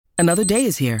Another day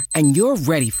is here, and you're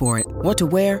ready for it. What to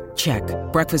wear? Check.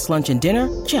 Breakfast, lunch, and dinner?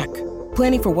 Check.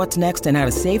 Planning for what's next and how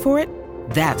to save for it?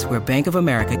 That's where Bank of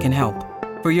America can help.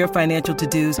 For your financial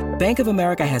to-dos, Bank of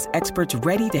America has experts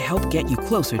ready to help get you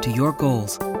closer to your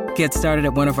goals. Get started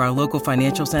at one of our local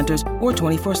financial centers or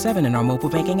 24/7 in our mobile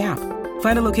banking app.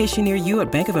 Find a location near you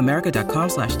at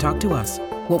bankofamerica.com/talktous.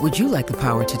 What would you like the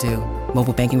power to do?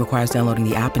 Mobile banking requires downloading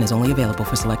the app and is only available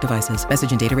for select devices.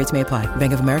 Message and data rates may apply.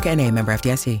 Bank of America N.A., member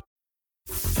FDIC.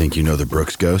 Think you know the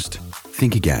Brooks Ghost?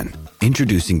 Think again.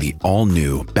 Introducing the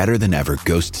all-new, better-than-ever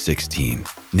Ghost 16.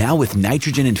 Now with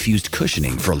nitrogen-infused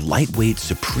cushioning for lightweight,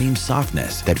 supreme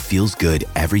softness that feels good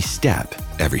every step,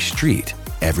 every street,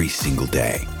 every single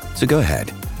day. So go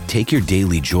ahead, take your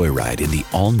daily joyride in the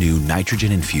all-new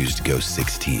nitrogen-infused Ghost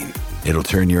 16. It'll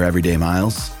turn your everyday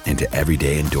miles into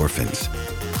everyday endorphins.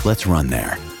 Let's run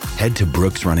there. Head to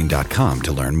brooksrunning.com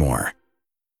to learn more.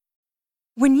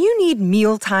 When you need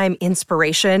mealtime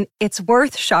inspiration, it's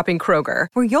worth shopping Kroger,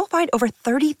 where you'll find over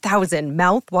 30,000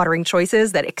 mouth-watering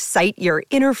choices that excite your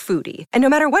inner foodie. And no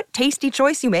matter what tasty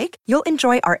choice you make, you'll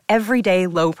enjoy our everyday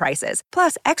low prices,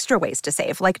 plus extra ways to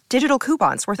save, like digital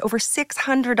coupons worth over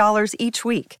 $600 each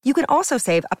week. You can also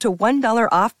save up to $1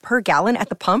 off per gallon at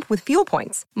the pump with fuel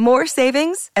points. More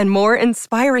savings and more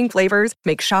inspiring flavors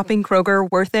make shopping Kroger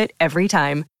worth it every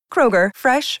time. Kroger,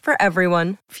 fresh for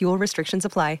everyone. Fuel restrictions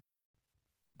apply.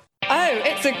 Oh,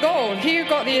 it's a goal. Who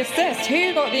got the assist?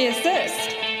 Who got the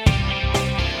assist?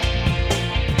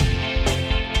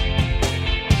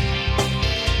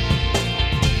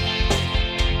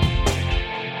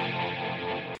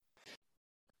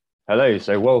 Hello,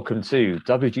 so welcome to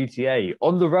WGTA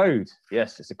on the road.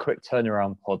 Yes, it's a quick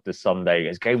turnaround pod this Sunday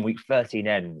as game week 13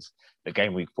 ends, but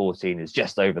game week 14 is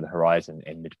just over the horizon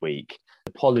in midweek.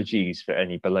 Apologies for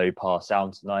any below par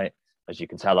sound tonight. As you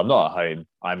can tell, I'm not at home.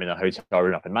 I'm in a hotel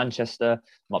room up in Manchester.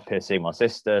 I'm up here seeing my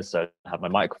sister, so I have my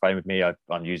microphone with me.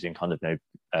 I'm using kind of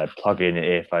plug-in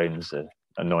earphones,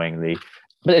 annoyingly.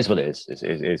 But it is what it is.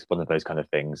 It's one of those kind of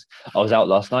things. I was out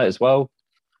last night as well.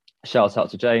 Shout out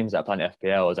to James at Planet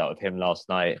FPL. I was out with him last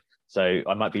night. So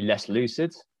I might be less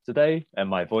lucid today, and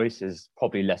my voice is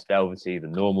probably less velvety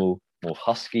than normal, more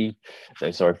husky. So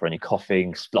sorry for any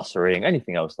coughing, spluttering,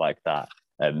 anything else like that.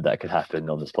 That could happen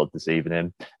on this pod this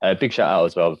evening. Big shout out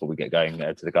as well before we get going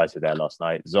to the guys who were there last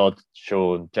night. Zod,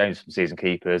 Sean, James from Season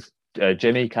Keepers,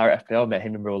 Jimmy, Claret FPL, met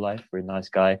him in real life, really nice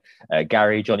guy.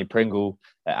 Gary, Johnny Pringle,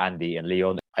 Andy and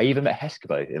Leon. I even met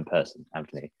Heskebo in person,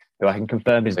 Anthony, who I can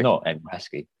confirm is not Em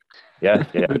Heskey. Yeah.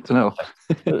 Good to know.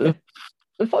 The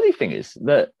funny thing is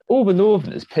that all the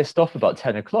Northerners pissed off about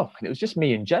 10 o'clock and it was just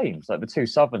me and James, like the two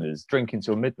Southerners, drinking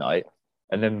till midnight.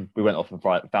 And then we went off and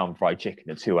found fried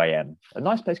chicken at 2 a.m. A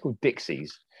nice place called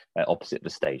Dixie's opposite the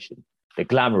station. The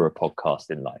glamour of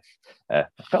podcasting life. I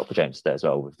felt for James there as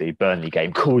well with the Burnley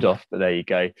game called off, but there you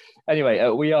go. Anyway,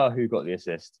 we are Who Got the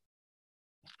Assist.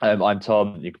 I'm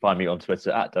Tom. You can find me on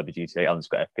Twitter at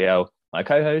WGTA_FPL. My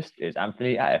co-host is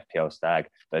Anthony at FPL Stag.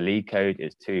 The league code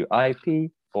is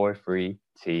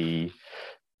 2IP43T.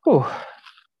 Oh,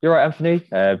 you're right, Anthony.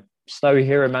 Snowy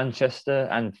here in Manchester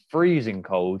and freezing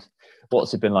cold.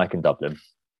 What's it been like in Dublin?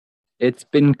 It's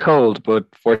been cold, but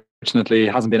fortunately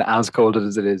it hasn't been as cold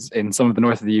as it is in some of the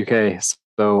north of the UK.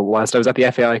 So whilst I was at the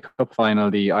FAI Cup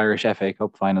final, the Irish FA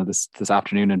Cup final this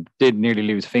afternoon, and did nearly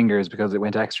lose fingers because it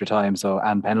went extra time,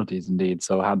 and penalties indeed.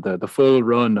 So I had the full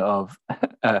run of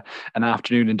an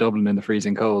afternoon in Dublin in the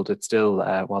freezing cold. It still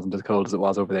wasn't as cold as it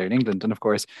was over there in England. And of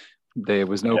course, there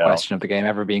was no question of the game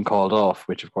ever being called off,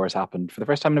 which of course happened for the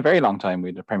first time in a very long time. We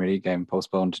had a Premier League game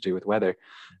postponed to do with weather.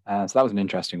 So that was an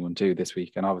interesting one too this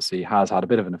week, and obviously has had a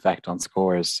bit of an effect on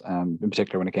scores, in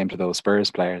particular when it came to those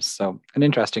Spurs players. So an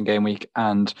interesting game week,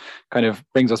 and kind of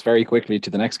brings us very quickly to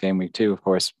the next game week too, of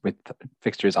course, with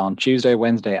fixtures on Tuesday,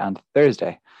 Wednesday and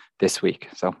Thursday this week.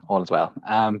 So all is well.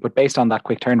 But based on that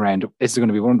quick turnaround, this is going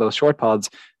to be one of those short pods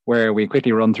where we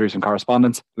quickly run through some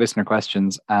correspondence, listener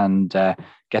questions, and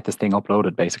get this thing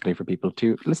uploaded basically for people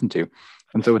to listen to.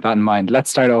 And so with that in mind, let's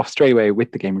start off straight away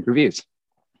with the game week reviews.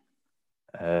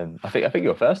 I think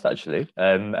you're first actually.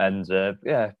 I mean, a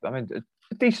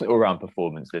decent all-round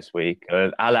performance this week.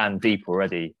 Alan deep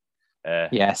already.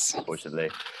 Yes. Unfortunately.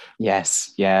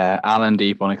 Yes. Yeah. Alan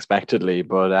deep unexpectedly,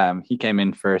 but he came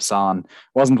in for Son.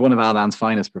 Wasn't one of Alan's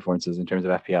finest performances in terms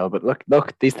of FPL, but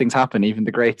look, these things happen. Even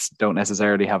the greats don't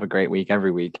necessarily have a great week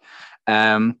every week.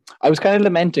 I was kind of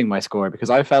lamenting my score because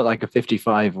I felt like a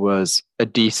 55 was a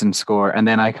decent score. And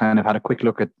then I kind of had a quick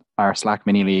look at our Slack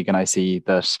mini league and I see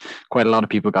that quite a lot of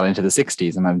people got into the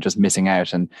 60s and I'm just missing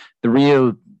out. And the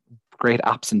real great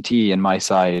absentee in my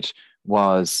side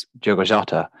was Diogo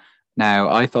Jota. Now,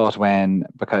 I thought when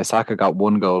Bukayo Saka got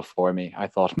one goal for me, I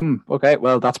thought, okay,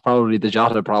 well, that's probably the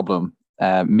Jota problem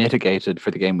mitigated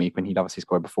for the game week when he'd obviously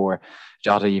scored before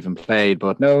Jota even played.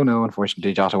 But no,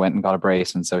 unfortunately, Jota went and got a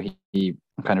brace. And so he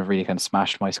kind of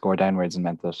smashed my score downwards and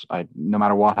meant that no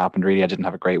matter what happened, really, I didn't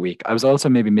have a great week. I was also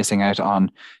maybe missing out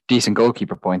on decent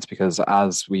goalkeeper points because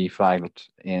as we flagged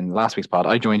in last week's pod,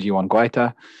 I joined you on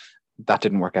Guaita. That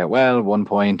didn't work out well. 1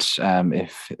 point.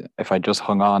 If I just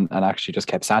hung on and actually just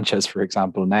kept Sanchez, for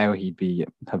example, now he'd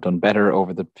have done better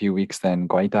over the few weeks than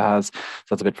Guaita has. So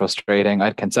that's a bit frustrating. I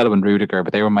had Cancelo and Rudiger,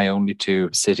 but they were my only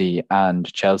two City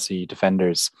and Chelsea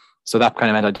defenders. So that kind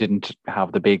of meant I didn't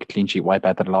have the big clean sheet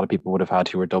wipeout that a lot of people would have had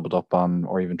who were doubled up on,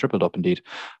 or even tripled up indeed,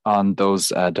 on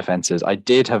those defenses. I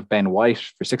did have Ben White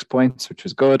for 6 points, which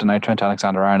was good, and I had Trent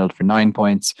Alexander-Arnold for 9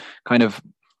 points.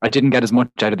 I didn't get as much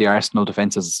out of the Arsenal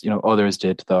defence as others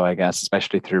did, though, I guess,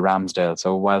 especially through Ramsdale.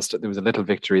 So whilst there was a little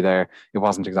victory there, it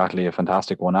wasn't exactly a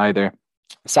fantastic one either.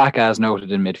 Saka, as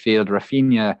noted in midfield,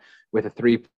 Rafinha with a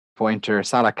 3-pointer,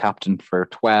 Salah captain for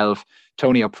 12,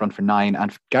 Tony up front for 9,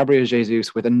 and Gabriel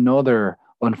Jesus with another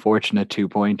unfortunate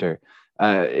 2-pointer.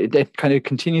 It kind of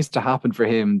continues to happen for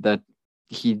him that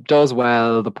he does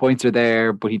well, the points are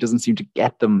there, but he doesn't seem to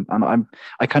get them. And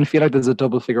I kind of feel like there's a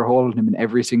double figure hole in him in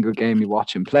every single game you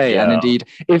watch him play. Yeah. And indeed,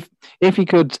 if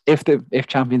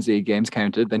Champions League games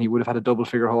counted, then he would have had a double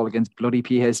figure hole against bloody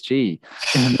PSG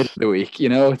in the middle of the week.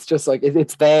 It's just like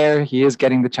it's there. He is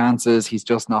getting the chances. He's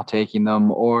just not taking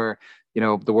them. Or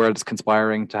the world is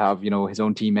conspiring to have, his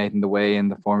own teammate in the way in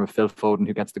the form of Phil Foden,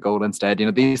 who gets the goal instead.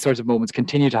 These sorts of moments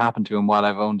continue to happen to him while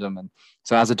I've owned him. And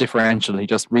so as a differential, he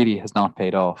just really has not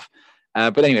paid off.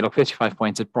 But anyway, 55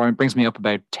 points, it brings me up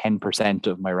about 10%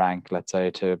 of my rank, let's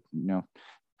say, to,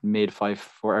 mid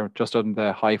 5 just on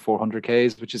the high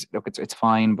 400Ks, which is, it's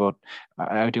fine, but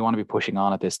I do want to be pushing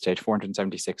on at this stage,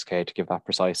 476K to give that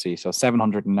precisely. So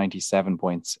 797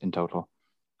 points in total.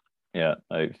 Yeah,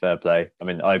 fair play. I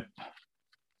mean, I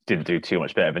didn't do too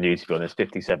much better than you, to be honest.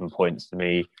 57 points to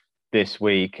me this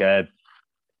week.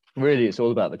 Really, it's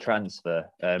all about the transfer.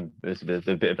 There's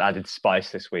a bit of added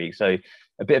spice this week. So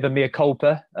a bit of a mea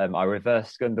culpa. I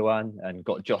reversed Gundogan and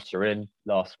got Jota in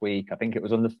last week. I think it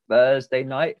was on the Thursday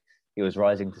night. He was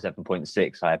rising to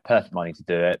 7.6. I had perfect money to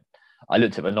do it. I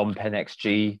looked at the non-pen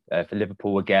XG for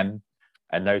Liverpool again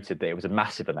and noted that it was a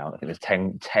massive amount. I think it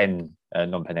was 10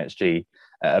 non-pen XG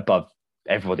above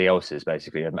everybody else's,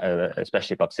 basically,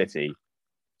 especially above City.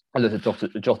 I looked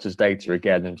at Jota's data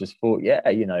again and just thought,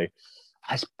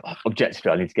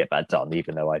 objectively, I need to get that done,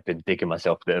 even though I've been digging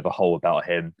myself a bit of a hole about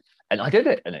him. And I did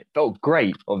it, and it felt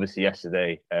great, obviously,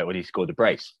 yesterday when he scored the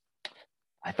brace.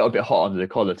 I felt a bit hot under the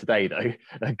collar today, though.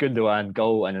 Gundogan,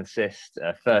 goal and assist,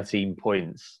 13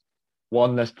 points.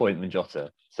 One less point than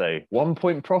Jota. So 1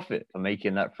 point profit for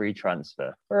making that free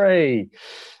transfer. Hooray!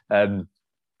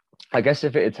 I guess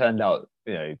if it had turned out,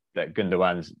 that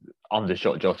Gundogan's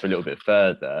undershot Jota a little bit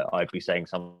further, I'd be saying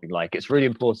something like, it's really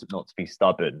important not to be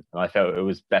stubborn. And I felt it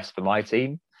was best for my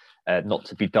team not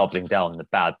to be doubling down in the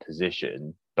bad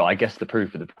position. But I guess the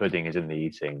proof of the pudding is in the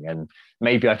eating. And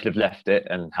maybe I could have left it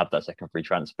and had that second free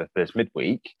transfer for this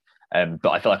midweek. But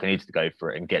I feel like I needed to go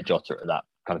for it and get Jota at that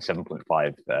kind of 7.5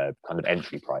 kind of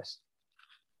entry price.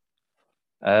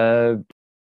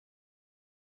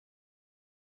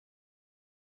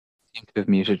 Seem to have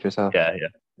muted yourself.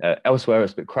 Yeah. Elsewhere,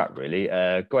 it's a bit crap, really.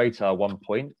 Guaita 1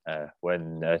 point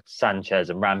when Sanchez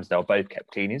and Ramsdale both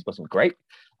kept cleanies. Wasn't great.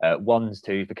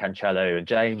 1-2 for Cancelo and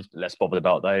James, but less bothered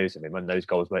about those. I mean, when those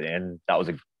goals went in, that was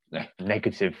a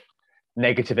negative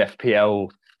FPL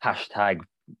hashtag.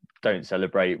 Don't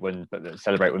celebrate when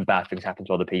bad things happen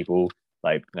to other people.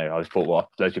 I was thought, well,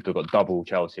 those people have got double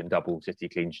Chelsea and double City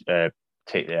clean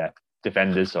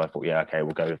defenders. So I thought, yeah, okay,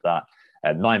 we'll go with that.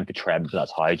 9 for Trem,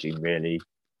 that's hygiene, really.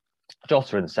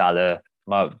 Jota and Salah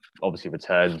obviously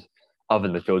returned. Other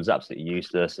midfield is absolutely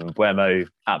useless. And Buemo,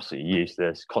 absolutely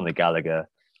useless. Conor Gallagher,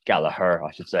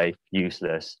 I should say,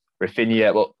 useless.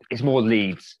 Rafinha, well, it's more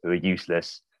Leeds who are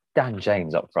useless. Dan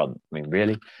James up front. I mean,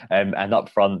 really? And up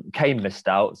front, Kane missed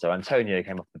out. So Antonio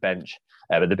came off the bench.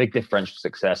 But the big differential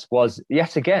success was,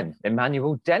 yet again,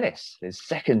 Emmanuel Dennis, his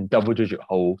second double-digit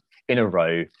hole in a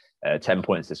row. 10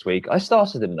 points this week. I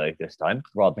started him, though, this time,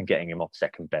 rather than getting him off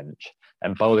second bench.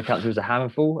 And by all accounts, he was a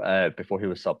handful before he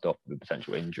was subbed off with a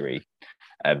potential injury.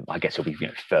 I guess he'll be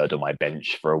third on my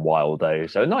bench for a while, though.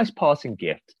 So a nice passing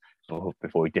gift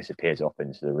before he disappears off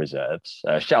into the reserves.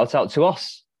 Shout out to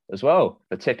us as well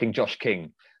for tipping Josh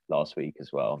King last week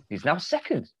as well. He's now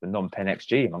second for non-pen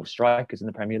XG among strikers in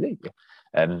the Premier League.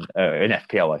 In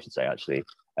FPL, I should say, actually,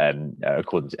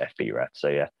 according to FBref. So,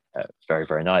 yeah, Very,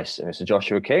 very nice. And Mr.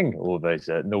 Joshua King, all those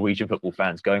Norwegian football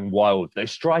fans going wild.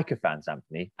 Those striker fans,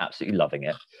 Anthony, absolutely loving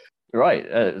it. Right.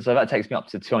 So that takes me up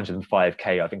to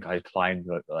 205k. I think I climbed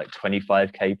like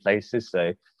 25k places.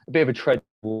 So a bit of a tread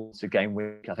towards a game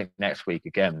week. I think next week,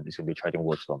 again, there's going to be a trading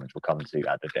awards one, which we'll come to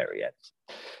at the very end.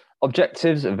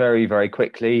 Objectives, very, very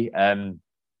quickly.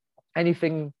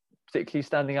 Anything particularly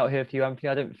standing out here for you, Anthony?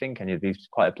 I don't think any of these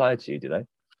quite apply to you, do they?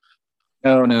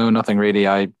 No, nothing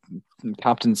really.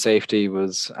 Captain safety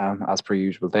was as per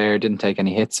usual there. Didn't take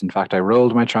any hits. In fact, I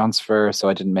rolled my transfer, so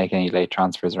I didn't make any late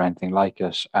transfers or anything like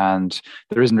it. And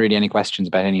there isn't really any questions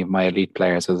about any of my elite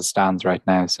players as it stands right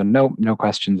now. So no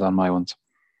questions on my ones.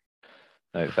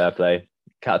 No, fair play.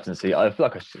 Captaincy, I feel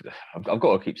like I've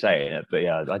got to keep saying it, but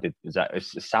yeah, I did.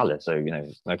 It's Salah, so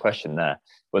no question there.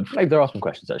 But maybe there are some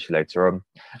questions actually later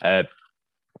on.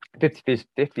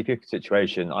 50-50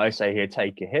 situation. I say here,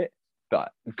 take a hit.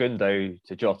 But Gundo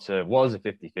to Jota was a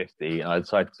 50-50, and I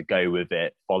decided to go with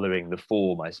it following the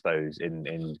form, I suppose, in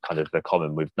kind of the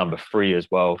common with number 3 as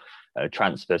well.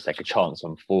 Transfers take a chance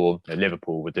on form.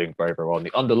 Liverpool were doing very, very well on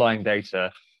the underlying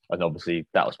data, and obviously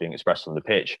that was being expressed on the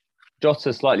pitch.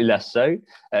 Jota slightly less so,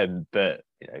 but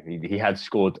he had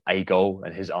scored a goal,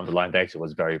 and his underlying data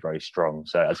was very, very strong.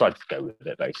 So I decided to go with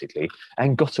it basically,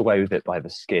 and got away with it by the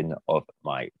skin of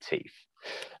my teeth.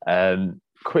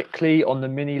 Quickly on the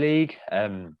mini league,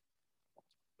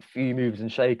 few moves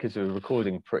and shakers. We're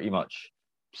recording pretty much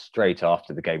straight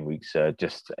after the game weeks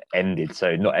just ended,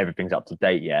 so not everything's up to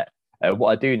date yet. What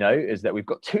I do know is that we've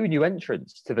got 2 new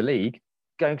entrants to the league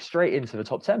going straight into the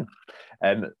top 10.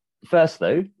 First,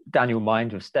 though, Daniel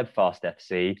Mind of Steadfast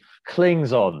FC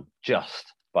clings on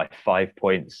just by 5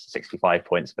 points, 65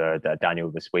 points for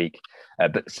Daniel this week.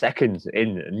 But second,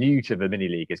 new to the mini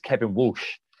league, is Kevin Walsh.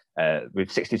 With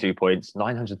 62 points,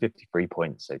 953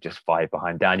 points, so just 5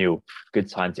 behind Daniel. Good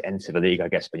time to enter the league, I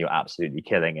guess, when you're absolutely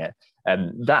killing it.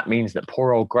 That means that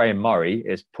poor old Graham Murray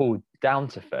is pulled down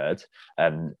to third,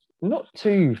 not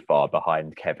too far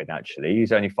behind Kevin, actually.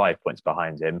 He's only 5 points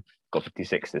behind him, got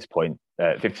 56 points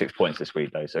this week,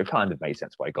 though, so it kind of made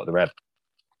sense why he got the rev.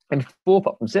 And fourth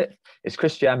up from sixth is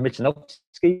Christian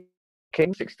Mitanovsky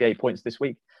King, 68 points this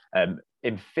week.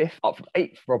 In fifth, up from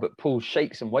eighth, Robert Poole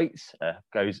Shakes and Waits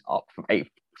goes up from eighth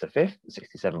to fifth,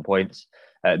 67 points.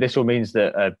 This all means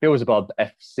that Beelzebub's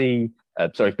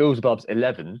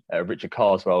 11, Richard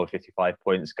Carswell with 55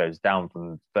 points goes down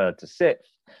from third to sixth.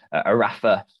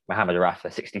 Mohamed Arafa,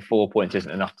 64 points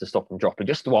isn't enough to stop him dropping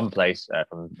just one place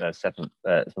from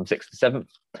sixth to seventh.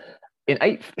 In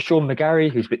eighth, Sean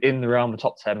McGarry, who's been in the realm of the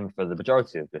top 10 for the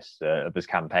majority of this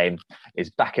campaign,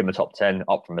 is back in the top 10,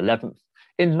 up from 11th.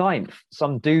 In ninth,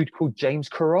 some dude called James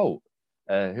Carroll,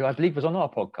 who I believe was on our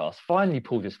podcast, finally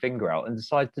pulled his finger out and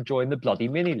decided to join the bloody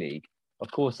mini league.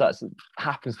 Of course, that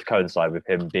happens to coincide with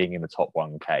him being in the top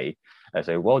 1K.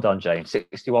 So well done, James.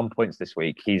 61 points this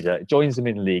week. He joins the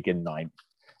mini league in ninth.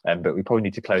 But we probably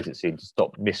need to close it soon to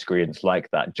stop miscreants like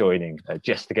that joining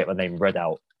just to get my name read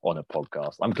out on a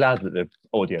podcast. I'm glad that the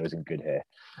audio isn't good here,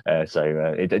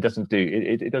 it doesn't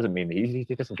mean that he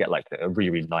doesn't get like a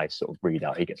really, really nice sort of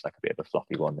readout. He gets like a bit of a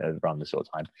fluffy one around the sort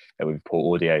of time with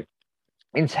poor audio.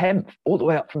 In 10th, all the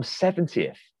way up from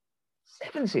 70th.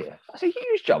 That's a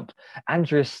huge jump.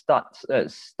 Andreas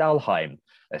Stalheim,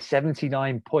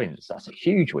 79 points. That's a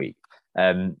huge week.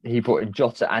 He brought in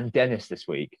Jota and Dennis this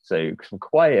week, so some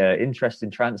quite interesting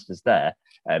transfers there.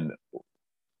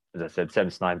 As I said,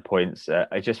 79 points,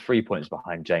 just 3 points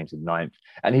behind James in ninth,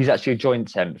 and he's actually joined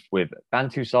 10th with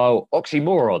Bantusal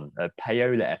Oxymoron,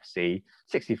 Payola FC,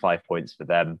 65 points for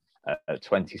them,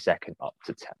 22nd up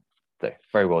to 10th. So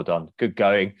very well done, good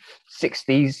going.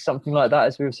 60s, something like that,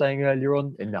 as we were saying earlier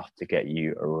on, enough to get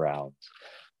you around.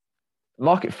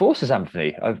 Market forces,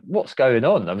 Anthony, what's going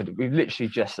on? I mean, we've literally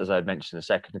just, as I mentioned a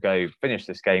second ago, finished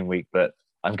this game week, but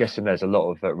I'm guessing there's a lot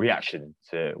of reaction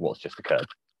to what's just occurred.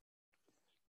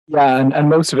 Yeah, and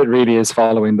most of it really is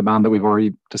following the man that we've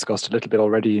already discussed a little bit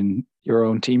already in your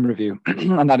own team review,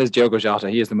 and that is Diogo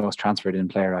Jota. He is the most transferred in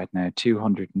player right now,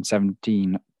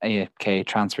 217k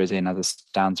transfers in as it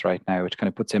stands right now, which kind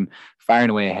of puts him far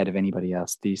and away ahead of anybody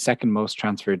else. The second most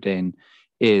transferred in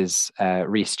is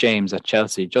Reece James at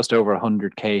Chelsea, just over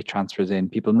 100k transfers in.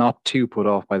 People not too put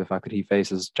off by the fact that he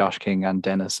faces Josh King and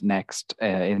Dennis next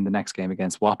in the next game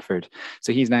against Watford.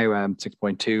 So he's now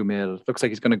 6.2 mil. Looks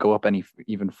like he's going to go up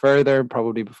even further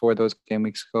probably before those game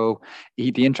weeks go.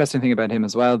 The interesting thing about him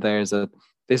as well there is that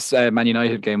This Man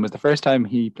United game was the first time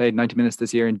he played 90 minutes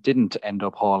this year and didn't end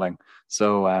up hauling.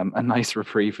 So a nice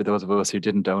reprieve for those of us who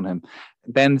didn't own him.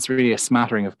 Then it's really a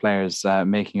smattering of players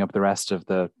making up the rest of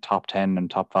the top 10 and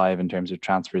top 5 in terms of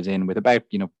transfers in, with about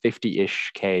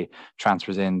 50-ish K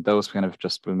transfers in. Those kind of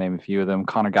just will name a few of them: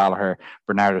 Conor Gallagher,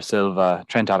 Bernardo Silva,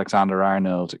 Trent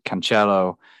Alexander-Arnold,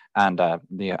 Cancelo, and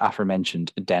the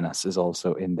aforementioned Dennis is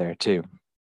also in there too.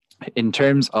 In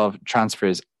terms of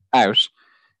transfers out,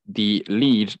 the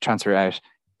lead transfer out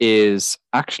is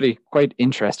actually, quite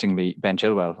interestingly, Ben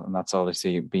Chilwell, and that's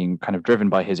obviously being kind of driven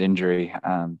by his injury.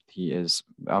 He is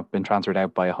been transferred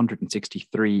out by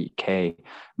 163k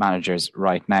managers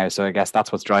right now, so I guess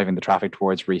that's what's driving the traffic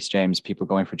towards Reece James. People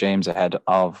going for James ahead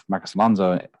of Marcos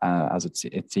Alonso, as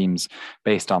it seems,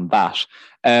 based on that.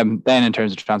 Then in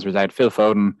terms of transfers out, Phil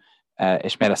Foden,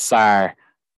 Ismaila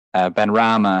Sarr, Ben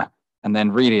Rama, and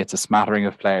then really it's a smattering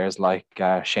of players like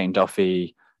Shane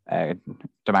Duffy,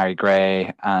 Damari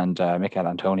Gray, and Mikel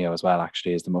Antonio as well,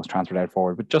 actually, is the most transferred out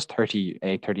forward, with just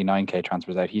 39k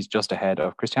transfers out. He's just ahead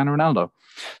of Cristiano Ronaldo.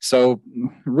 So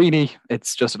really,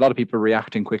 it's just a lot of people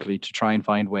reacting quickly to try and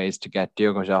find ways to get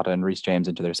Diogo Jota and Reece James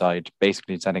into their side,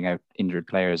 basically sending out injured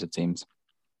players, it seems.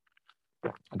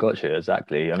 Gotcha,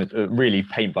 exactly. I mean, really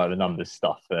paint by the numbers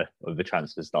stuff of the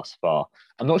transfers thus far.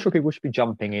 I'm not sure people should be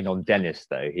jumping in on Dennis,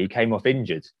 though. He came off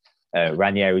injured.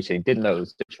 Ranieri said he didn't know what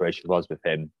the situation was with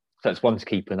him. So it's one to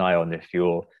keep an eye on if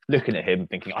you're looking at him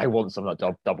thinking, I want some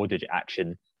double-digit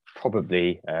action.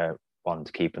 Probably one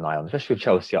to keep an eye on, especially with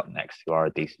Chelsea up next, who are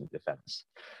a decent defence.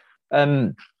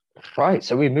 Right,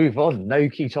 so we move on. No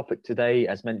key topic today,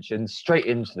 as mentioned, straight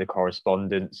into the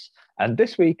correspondence. And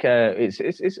this week,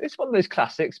 it's one of those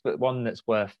classics, but one that's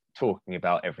worth talking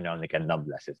about every now and again,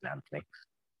 nonetheless, isn't it, Anthony?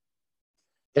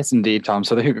 Yes, indeed, Tom.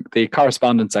 So the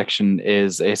correspondence section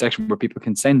is a section where people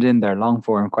can send in their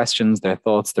long-form questions, their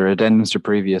thoughts, their addendums to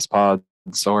previous pods,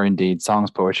 or indeed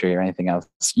songs, poetry, or anything else,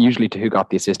 usually to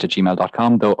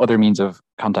whogottheassist@gmail.com, though other means of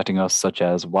contacting us, such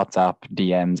as WhatsApp,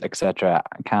 DMs, etc.,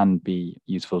 can be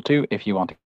useful too if you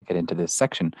want to get into this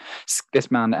section. This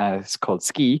man is called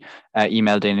Ski,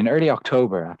 emailed in early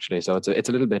October, actually, so it's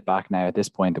a little bit back now at this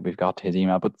point that we've got his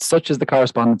email, but such as the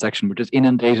correspondence section, we're just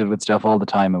inundated with stuff all the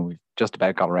time, and we've just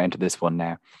about got around to this one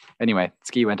now. Anyway,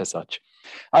 Ski went as such.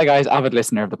 Hi guys, avid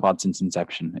listener of the pod since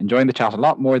inception. Enjoying the chat a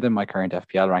lot more than my current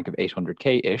FPL rank of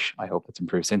 800k-ish. I hope it's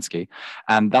improved since Ski.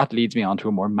 And that leads me on to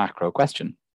a more macro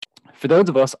question. For those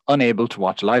of us unable to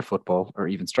watch live football, or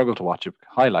even struggle to watch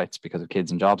highlights because of kids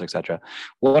and jobs, etc.,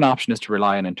 one option is to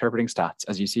rely on interpreting stats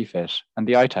as you see fit, and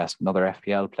the eye test and other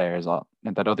FPL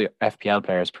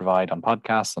players provide on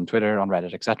podcasts, on Twitter, on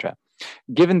Reddit, etc.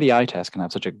 Given the eye test can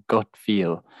have such a gut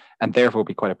feel and therefore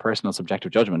be quite a personal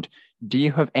subjective judgment, do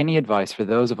you have any advice for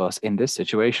those of us in this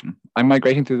situation? I'm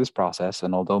migrating through this process,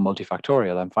 and although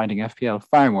multifactorial, I'm finding FPL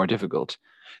far more difficult.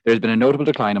 There has been a notable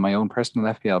decline in my own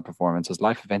personal FPL performance as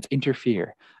life events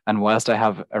interfere, and whilst I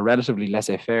have a relatively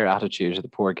laissez-faire attitude to the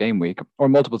poor game week, or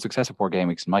multiple successive poor game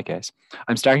weeks in my case,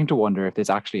 I'm starting to wonder if there's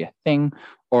actually a thing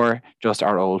or just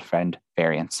our old friend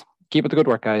variance. Keep up the good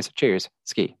work, guys. Cheers.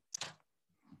 Ski.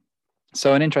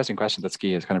 So an interesting question that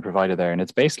Ski has kind of provided there, and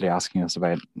it's basically asking us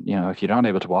about, if you're not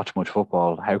able to watch much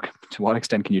football, to what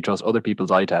extent can you trust other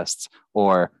people's eye tests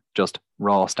or just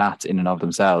raw stats in and of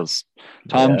themselves?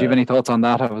 Tom, do you have any thoughts on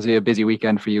that? Obviously a busy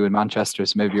weekend for you in Manchester,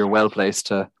 so maybe you're well placed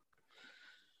to...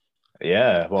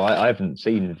 Yeah, well, I haven't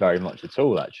seen very much at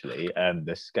all, actually,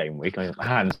 this game week. I mean,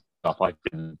 hands up, I've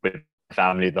been with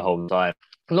family the whole time.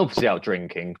 And obviously out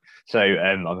drinking, so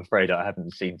I'm afraid I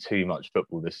haven't seen too much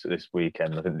football this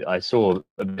weekend. I think I saw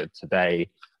a bit today,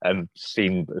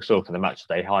 saw for the match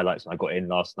day highlights when I got in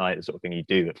last night, the sort of thing you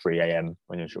do at 3 a.m.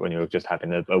 when you're just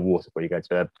having a water before you go to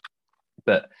bed.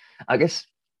 But I guess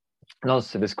in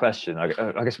answer to this question,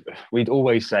 I guess we'd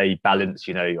always say balance.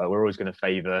 We're always going to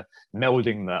favour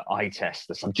melding the eye test,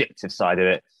 the subjective side of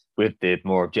it, with the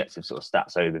more objective sort of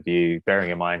stats overview, bearing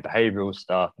in mind behavioural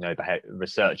stuff,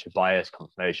 researcher bias,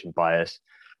 confirmation bias.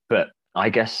 But I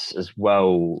guess as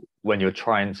well, when you're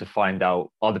trying to find out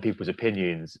other people's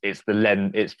opinions, it's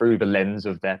through the lens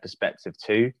of their perspective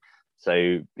too. So,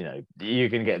 you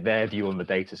can get their view on the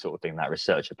data sort of thing, that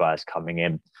researcher bias coming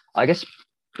in. I guess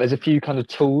there's a few kind of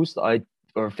tools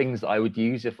or things that I would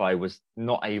use if I was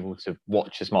not able to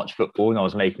watch as much football and I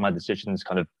was making my decisions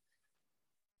kind of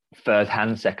third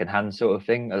hand, second hand sort of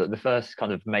thing. The first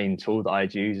kind of main tool that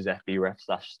I'd use is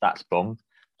FBref/StatsBomb.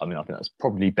 I mean, I think that's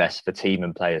probably best for team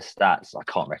and player stats. I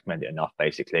can't recommend it enough,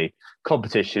 basically.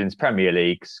 Competitions, Premier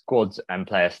League, squads and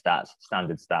player stats,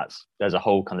 standard stats. There's a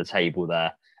whole kind of table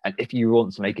there. And if you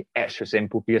want to make it extra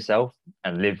simple for yourself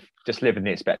and live in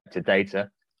the expected data,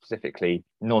 specifically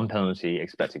non-penalty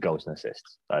expected goals and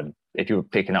assists. If you're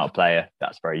picking out a player,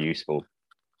 that's very useful.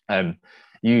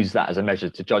 Use that as a measure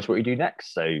to judge what you do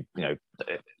next. So,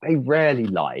 they rarely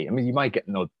lie. I mean, you might get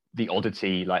the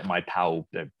oddity like my pal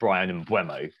Brian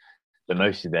Mbeumo, but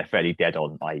mostly they're fairly dead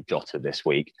on Jota this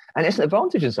week. And it's an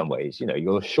advantage in some ways.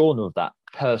 You're shorn of that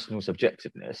personal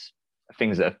subjectiveness,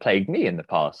 things that have plagued me in the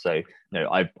past. So,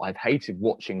 I've hated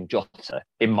watching Jota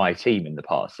in my team in the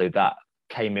past. So that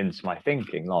came into my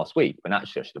thinking last week when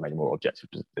actually I should have made a more objective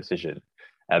decision.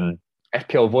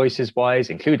 FPL voices wise,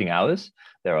 including ours,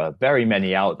 there are very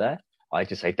many out there. I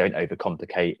just say don't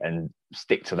overcomplicate and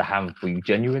stick to the handful you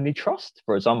genuinely trust.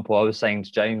 For example, I was saying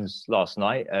to James last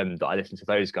night that I listened to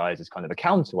those guys as kind of a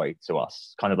counterweight to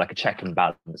us, kind of like a check and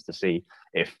balance to see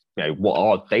if, what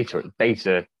our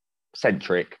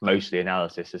data-centric, mostly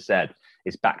analysis has said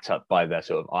is backed up by their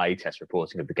sort of eye test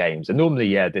reporting of the games. And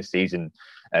normally, this season,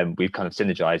 we've kind of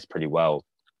synergized pretty well.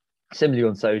 Similarly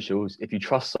on socials, if you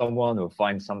trust someone or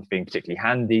find something particularly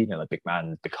handy, like Big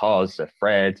Man, Because,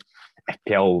 Fred,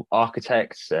 FPL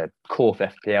Architects, Corf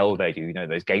FPL, they do,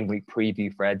 those game week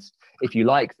preview threads. If you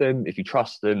like them, if you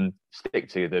trust them, stick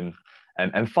to them.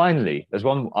 And finally, there's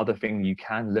one other thing you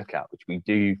can look at, which we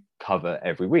do cover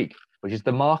every week, which is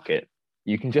the market.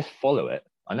 You can just follow it.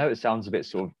 I know it sounds a bit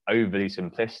sort of overly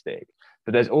simplistic,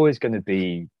 but there's always going to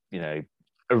be,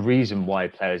 a reason why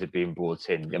players are being brought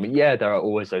in. I mean, there are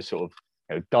always those sort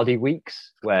of duddy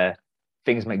weeks where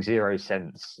things make zero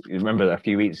sense. You remember a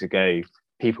few weeks ago,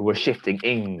 people were shifting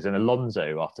Ings and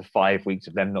Alonso after 5 weeks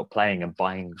of them not playing and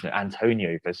buying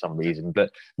Antonio for some reason.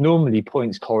 But normally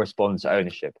points correspond to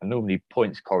ownership, and normally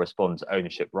points correspond to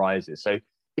ownership rises. So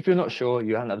if you're not sure,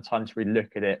 you haven't had time to really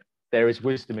look at it, there is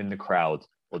wisdom in the crowd,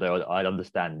 although I'd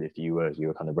understand if you were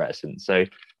kind of reticent. So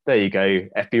there you go,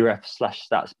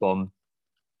 FBref/StatsBomb,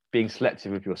 being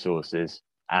selective with your sources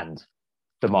and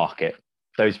the market.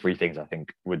 Those three things, I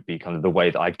think, would be kind of the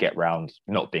way that I'd get around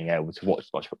not being able to watch as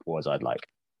much football as I'd like. To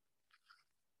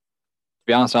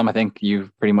be honest, Tom, I think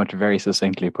you've pretty much very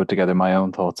succinctly put together my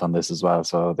own thoughts on this as well.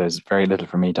 So there's very little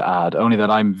for me to add, only that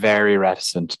I'm very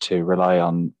reticent to rely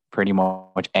on pretty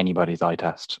much anybody's eye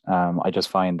test. I just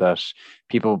find that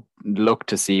people look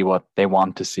to see what they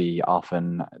want to see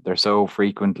often. They're so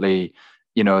frequently,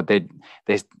 they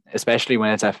especially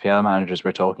when it's FPL managers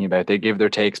we're talking about, they give their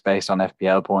takes based on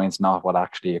FPL points, not what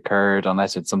actually occurred,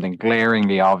 unless it's something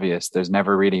glaringly obvious. There's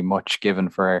never really much given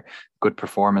for good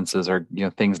performances or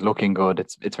things looking good.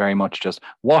 It's very much just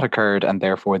what occurred, and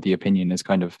therefore the opinion is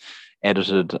kind of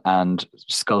edited and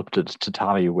sculpted to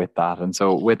tally with that. And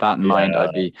so with that in mind,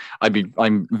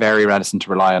 I'm very reticent to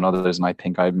rely on others, and I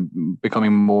think I'm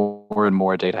becoming more and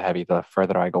more data heavy the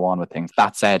further I go on with things.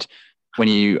 That said,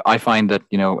 I find that,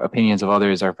 opinions of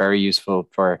others are very useful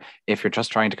for if you're just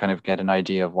trying to kind of get an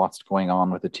idea of what's going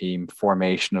on with the team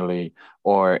formationally,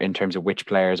 or in terms of which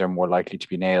players are more likely to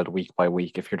be nailed week by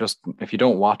week. If you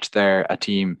don't watch a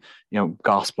team,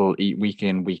 gospel week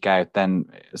in, week out, then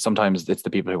sometimes it's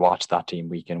the people who watch that team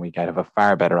week in, week out have a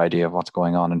far better idea of what's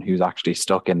going on and who's actually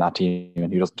stuck in that team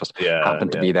and who doesn't just happen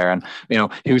to be there. And,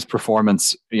 whose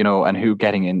performance, and who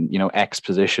getting in, X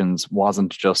positions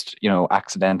wasn't just,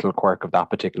 accidental quirk of that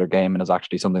particular game, and is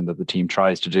actually something that the team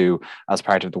tries to do as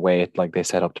part of the way they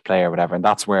set up to play or whatever. And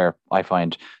that's where I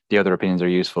find the other opinions are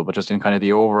useful. But just in kind of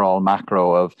the overall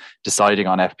macro of deciding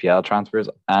on FPL transfers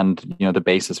and the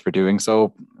basis for doing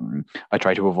so, I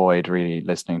try to avoid really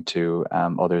listening to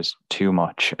others too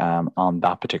much on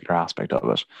that particular aspect of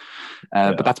it.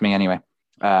 But that's me anyway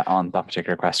on that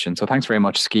particular question. So thanks very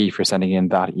much, Ski, for sending in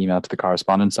that email to the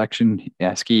correspondence section.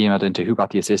 Ski emailed into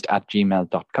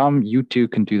whogottheassist@gmail.com. You too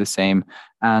can do the same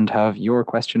and have your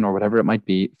question or whatever it might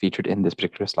be featured in this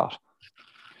particular slot.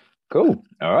 Cool.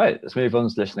 All right, let's move on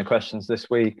to listener questions this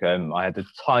week. I had a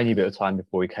tiny bit of time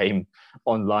before we came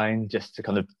online just to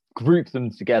kind of group them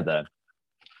together.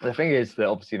 The thing is that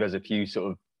obviously there's a few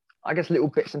sort of, I guess, little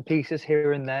bits and pieces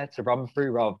here and there to run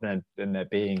through, rather than there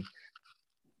being,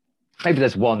 maybe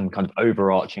there's one kind of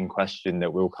overarching question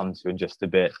that we'll come to in just a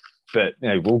bit. But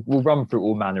we'll run through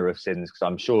all manner of sins, because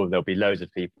I'm sure there'll be loads of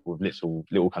people with little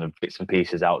kind of bits and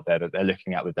pieces out there that they're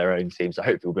looking at with their own teams. So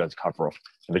hopefully we'll be able to cover off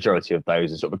the majority of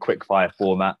those in sort of a quick fire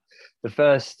format. The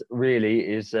first really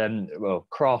is,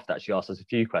 Craft actually asked us a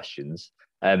few questions,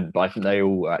 but I think they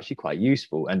all are actually quite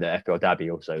useful. And FPL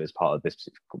Dabby also is part of this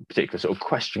particular sort of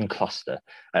question cluster.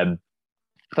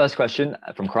 First question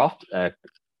from Craft at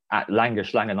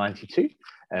Langerschlanger92.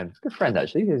 Good friend,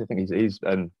 actually. I think he's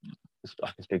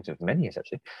I've been speaking to him for many years,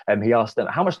 actually. He asked them,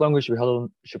 how much longer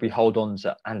should we hold on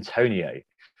to Antonio?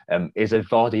 Is a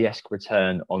Vardy-esque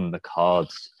return on the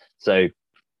cards? So,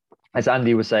 as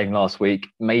Andy was saying last week,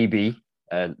 maybe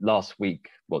last week,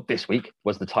 well, this week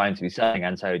was the time to be selling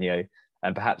Antonio,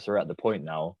 and perhaps we're at the point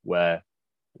now where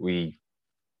we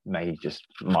might as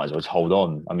well just hold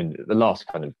on. I mean, the last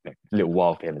kind of little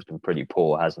while for him has been pretty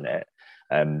poor, hasn't it?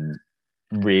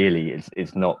 Really,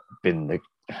 it's not been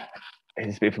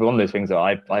it's been one of those things that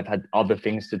I've had other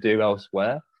things to do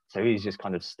elsewhere, so he's just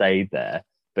kind of stayed there.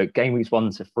 But game weeks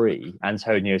 1 to 3,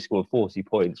 Antonio scored 40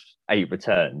 points, 8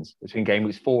 returns. Between game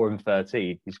weeks 4 and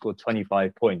 13, he scored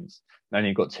 25 points and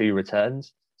only got 2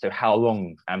 returns. So how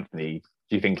long, Anthony,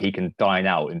 do you think he can dine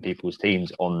out in people's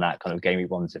teams on that kind of game week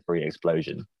 1 to 3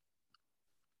 explosion?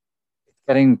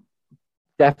 Getting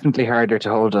definitely harder to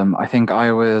hold him. I think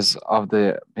I was of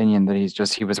the opinion that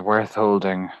he was worth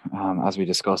holding, as we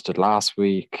discussed it last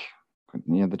week.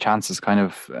 The chances kind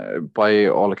of, by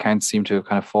all accounts, seem to have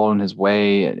kind of fallen his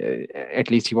way.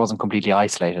 At least he wasn't completely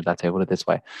isolated, let's say, put it this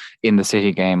way, in the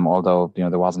City game, although,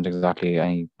 there wasn't exactly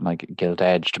any like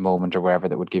gilt-edged moment or wherever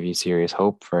that would give you serious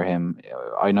hope for him.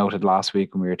 I noted last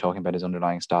week when we were talking about his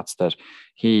underlying stats that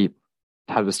he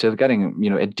was still getting,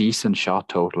 a decent shot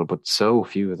total, but so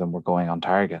few of them were going on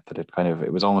target that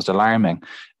it was almost alarming,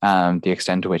 the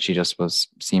extent to which he just was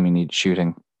seemingly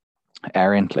shooting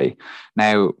errantly.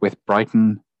 Now with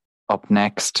Brighton up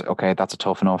next, okay, that's a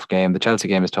tough enough game. The Chelsea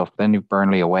game is tough, but then you've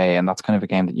Burnley away, and that's kind of a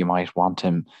game that you might want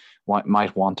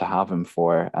to have him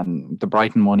for. And the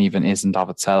Brighton one even isn't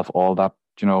of itself all that,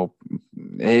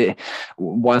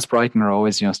 whilst Brighton are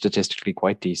always, statistically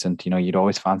quite decent, you'd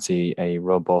always fancy a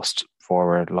robust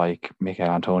forward like Mikel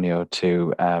Antonio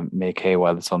to make hay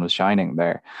while the sun was shining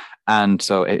there. And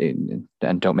so, and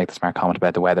don't make the smart comment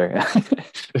about the weather.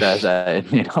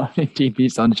 That indeed be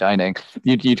sun shining.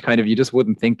 You just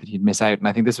wouldn't think that he'd miss out. And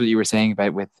I think this is what you were saying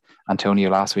about with Antonio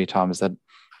last week, Tom, is that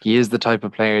he is the type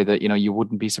of player that you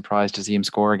wouldn't be surprised to see him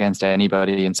score against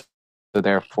anybody, and so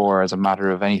therefore, as a matter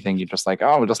of anything, you're just like,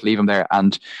 we'll just leave him there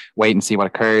and wait and see what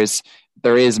occurs.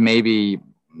 There is maybe,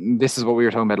 this is what we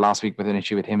were talking about last week with an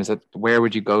issue with him, is that where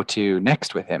would you go to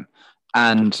next with him?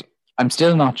 And I'm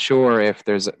still not sure if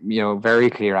there's, very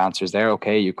clear answers there.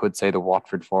 Okay, you could say the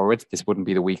Watford forwards. This wouldn't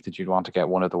be the week that you'd want to get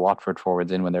one of the Watford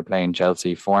forwards in when they're playing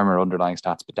Chelsea. Former underlying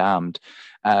stats be damned.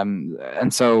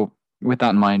 And so with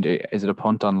that in mind, is it a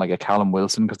punt on like a Callum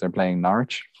Wilson because they're playing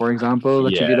Norwich, for example,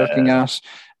 that you'd be looking at?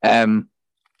 And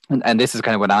this is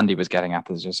kind of what Andy was getting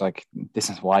at. Is just like, this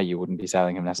is why you wouldn't be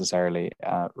selling him necessarily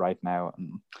right now.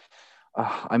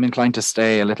 I'm inclined to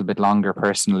stay a little bit longer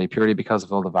personally, purely because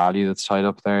of all the value that's tied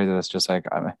up there. That it's just like,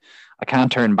 I can't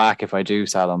turn back if I do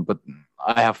sell him, but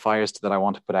I have fires that I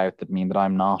want to put out that mean that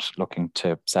I'm not looking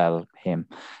to sell him.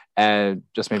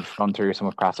 Just maybe run through some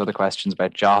of Kraft's other questions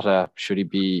about Jota. Should he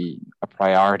be a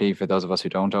priority for those of us who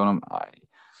don't own him?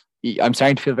 I'm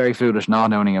starting to feel very foolish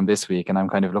not owning him this week, and I'm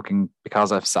kind of looking,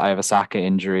 because I have a Saka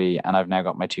injury and I've now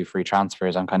got my 2 free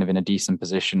transfers. I'm kind of in a decent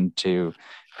position to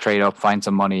trade up, find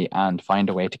some money, and find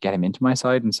a way to get him into my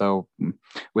side. And so,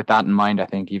 with that in mind, I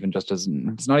think even just as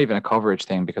it's not even a coverage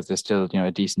thing, because there's still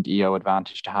a decent EO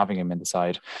advantage to having him in the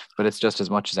side, but it's just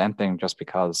as much as anything, just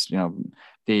because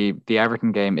the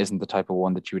Everton game isn't the type of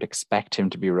one that you would expect him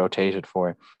to be rotated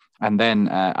for. And then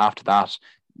after that,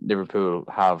 Liverpool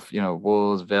have,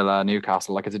 Wolves, Villa,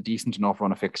 Newcastle. Like, it's a decent enough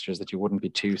run of fixtures that you wouldn't be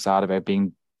too sad about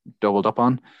being doubled up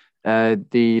on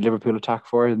the Liverpool attack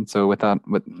for. And so with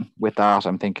that,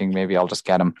 I'm thinking maybe I'll just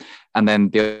get him. And then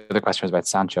the other question was about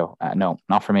Sancho. No,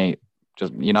 not for me.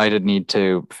 Just United need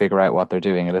to figure out what they're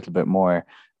doing a little bit more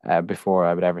before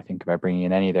I would ever think about bringing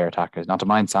in any of their attackers. Not to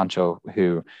mind Sancho,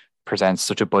 who presents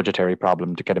such a budgetary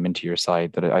problem to get him into your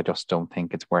side that I just don't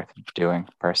think it's worth doing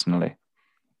personally.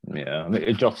 Yeah, I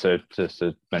mean, Jota, just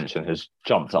to mention, has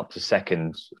jumped up to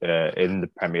second in the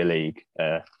Premier League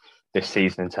this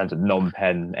season in terms of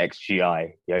non-pen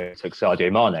XGI. He took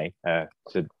Sadio Mane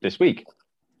to this week.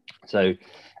 So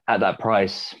at that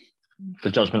price,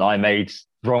 the judgment I made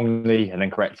wrongly and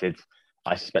then corrected,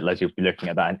 I suspect loads of people will be looking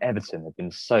at that. And Everton have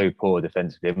been so poor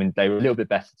defensively. I mean, they were a little bit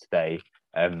better today,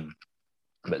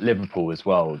 but Liverpool as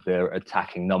well, their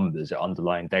attacking numbers, their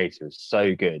underlying data is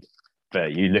so good.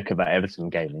 But you look at that Everton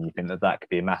game and you think that could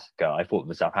be a massacre. I thought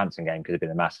the Southampton game could have been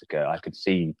a massacre. I could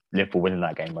see Liverpool winning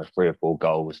that game by 3 or 4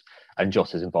 goals, and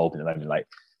Jota's involved in the moment. Like,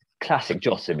 classic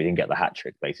Jota, he didn't get the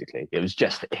hat-trick, basically. It was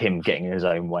just him getting in his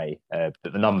own way. But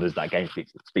the numbers that game speak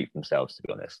for themselves, to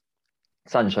be honest.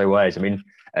 Sancho Wise, I mean,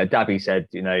 Dabby said,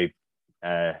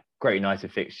 great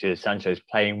United fixtures. Sancho's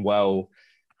playing well.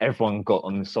 Everyone got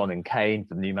on Son and Kane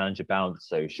for the new manager bounce.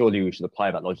 So surely we should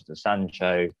apply that logic to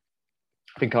Sancho.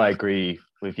 I think I agree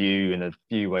with you in a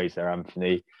few ways there,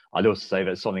 Anthony. I'd also say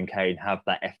that Son and Kane have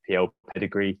that FPL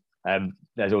pedigree.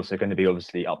 There's also going to be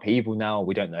obviously upheaval now.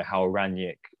 We don't know how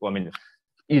Rangnick,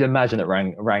 you'd imagine that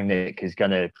Rangnick is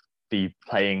going to be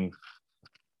playing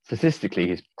statistically,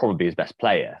 he's probably his best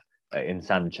player in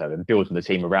Sancho and building the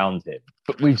team around him.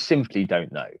 But we simply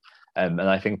don't know. And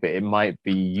I think that it might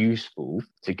be useful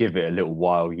to give it a little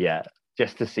while yet,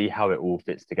 just to see how it all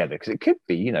fits together. Because it could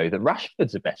be, that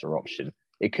Rashford's a better option.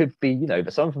 It could be,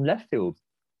 that someone from left field,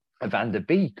 a Van der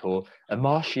Beek or a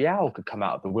Martial could come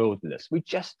out of the wilderness. We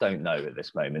just don't know at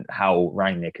this moment how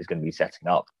Rangnick is going to be setting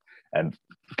up.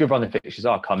 Good run of fixtures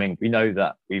are coming. We know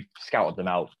that we've scouted them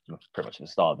out pretty much at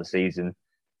the start of the season.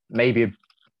 Maybe a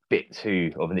bit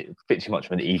too much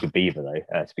of an eager beaver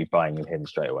though to be buying him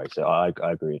straight away. So I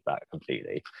agree with that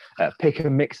completely. Pick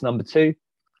and mix number 2.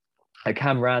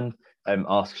 Camran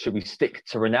asks, should we stick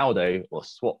to Ronaldo or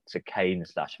swap to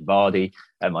Kane/Vardy?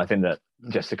 I think that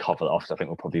just to cover that off, I think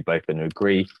we're probably both going to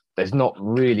agree. There's not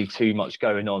really too much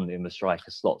going on in the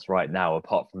striker slots right now,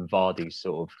 apart from Vardy's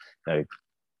sort of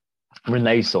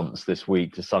renaissance this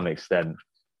week to some extent.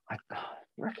 I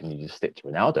reckon you just stick to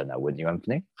Ronaldo now, wouldn't you,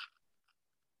 Anthony?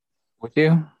 Would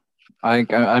you?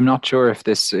 I'm not sure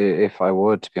if I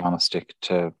would, to be honest, stick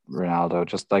to Ronaldo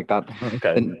just like that.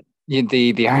 Okay.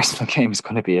 The Arsenal game is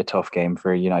going to be a tough game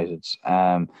for United.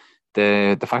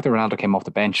 The fact that Ronaldo came off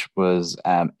the bench was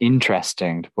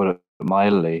interesting, to put it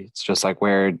mildly. It's just like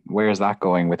where is that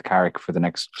going with Carrick for the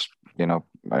next?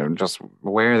 Just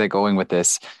where are they going with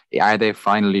this? Are they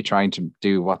finally trying to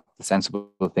do what the sensible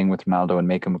thing with Ronaldo and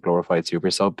make him a glorified super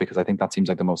sub? Because I think that seems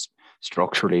like the most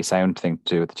structurally sound thing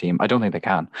to do with the team. I don't think they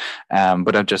can.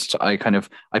 But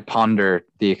I ponder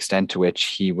the extent to which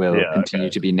he will continue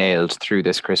to be nailed through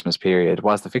this Christmas period.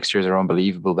 Whilst the fixtures are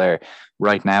unbelievable there,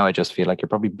 right now I just feel like you're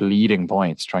probably bleeding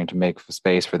points trying to make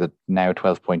space for the now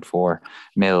 12.4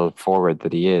 mil forward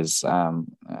that he is,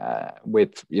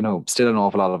 with still an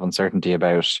awful lot of uncertainty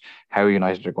about how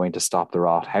United are going to stop the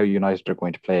rot, how United are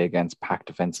going to play against packed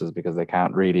defences, because they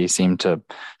can't really seem to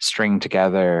string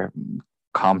together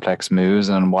complex moves.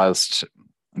 And whilst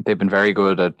they've been very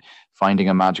good at finding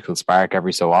a magical spark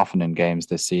every so often in games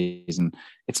this season,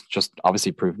 it's just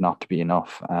obviously proved not to be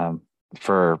enough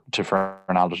for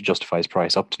Ronaldo to justify his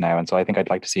price up to now. And so I think I'd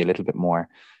like to see a little bit more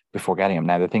before getting him.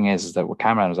 Now, the thing is that what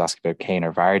Cameron was asking about Kane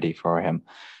or Vardy for him.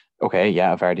 Okay,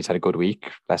 yeah, Vardy's had a good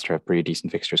week. Leicester have pretty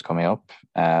decent fixtures coming up.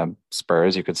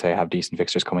 Spurs, you could say, have decent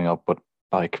fixtures coming up, but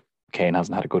like Kane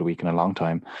hasn't had a good week in a long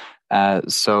time.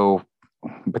 So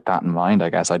with that in mind,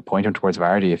 I guess I'd point him towards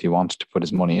Vardy if he wanted to put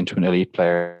his money into an elite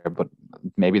player, but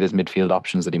maybe there's midfield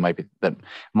options that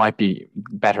might be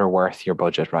better worth your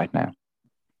budget right now.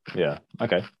 Yeah,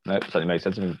 okay. No, certainly makes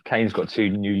sense. I mean, Kane's got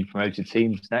 2 newly promoted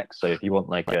teams next, so if you want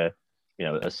like a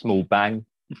small bang,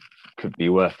 could be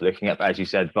worth looking at. But as you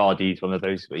said, Vardy's one of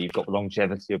those where you've got the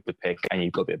longevity of the pick and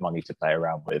you've got a bit of money to play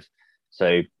around with. So,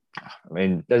 I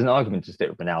mean, there's an argument to stick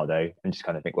with Ronaldo and just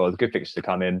kind of think, well, the good fixtures to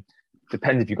come in.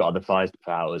 Depends if you've got other fires to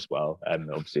put out as well.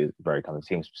 Obviously, it's very kind of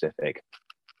team specific.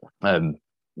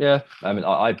 Yeah, I mean,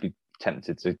 I'd be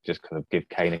tempted to just kind of give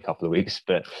Kane a couple of weeks,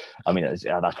 but I mean, that's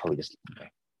probably just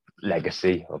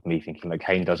legacy of me thinking that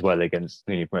Kane does well against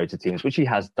newly promoted teams, which he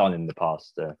has done in the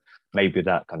past. Maybe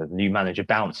that kind of new manager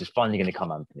bounce is finally going to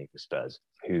come, Anthony, for Spurs.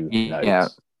 Who knows? Yeah.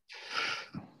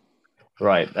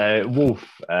 Right. Wolf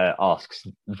asks,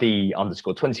 the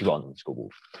 _21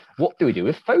 Wolf, what do we do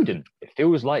with Foden? It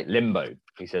feels like limbo.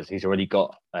 He says he's already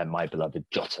got my beloved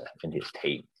Jota in his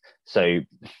team. So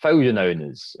Foden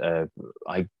owners,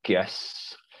 I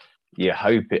guess you're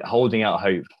holding out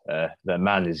hope that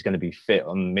man is going to be fit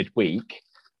on midweek.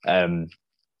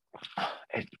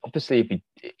 Obviously,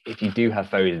 if you do have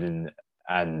Foden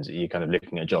and you're kind of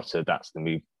looking at Jota, that's the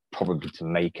move probably to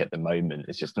make at the moment.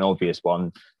 It's just an obvious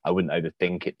one. I wouldn't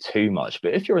overthink it too much.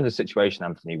 But if you're in a situation,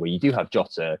 Anthony, where you do have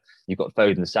Jota, you've got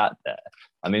Foden sat there,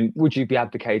 I mean, would you be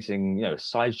advocating,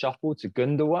 side shuffle to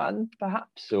Gundogan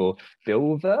perhaps, or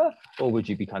Silva, or would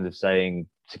you be kind of saying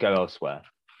to go elsewhere?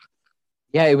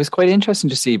 Yeah, it was quite interesting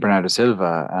to see Bernardo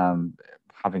Silva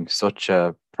having such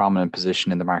a prominent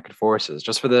position in the market forces,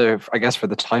 just for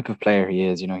the type of player he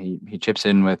is. He chips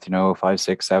in with 5,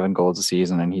 6, 7 goals a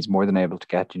season, and he's more than able to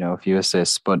get a few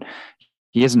assists, but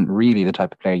he isn't really the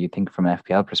type of player you think from an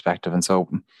FPL perspective, and so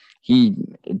he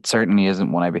certainly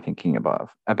isn't one I'd be thinking about.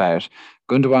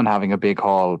 Gundogan having a big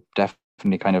haul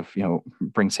definitely kind of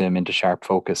brings him into sharp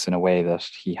focus in a way that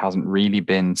he hasn't really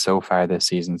been so far this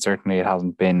season. Certainly it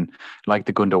hasn't been like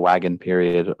the Gundogan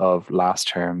period of last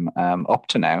term up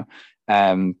to now.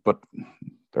 But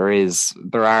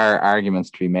there are arguments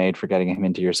to be made for getting him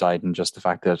into your side, and just the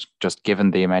fact that, just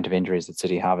given the amount of injuries that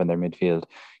City have in their midfield,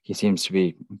 he seems to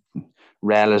be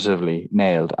relatively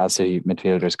nailed as City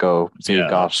midfielders go. So you've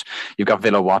got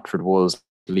Villa, Watford, Wolves,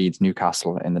 Leeds,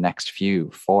 Newcastle in the next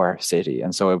few for City.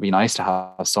 And so it'd be nice to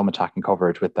have some attacking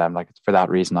coverage with them. Like, for that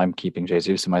reason, I'm keeping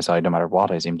Jesus in my side no matter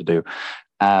what I seem to do,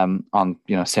 on,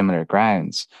 similar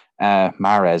grounds.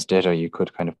 Mahrez, ditto, you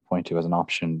could kind of point to as an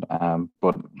option.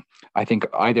 But I think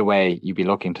either way, you'd be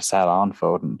looking to sell on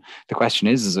Foden. The question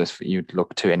is if you'd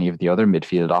look to any of the other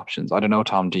midfield options. I don't know,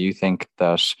 Tom, do you think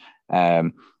that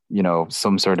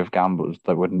some sort of gamble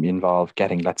that wouldn't involve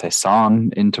getting, let's say,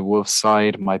 Son into Wolves'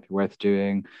 side might be worth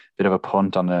doing? Bit of a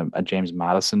punt on a James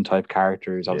Maddison type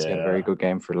character who's obviously had a very good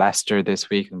game for Leicester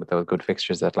this week, and with those good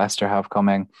fixtures that Leicester have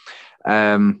coming.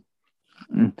 I'm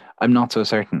not so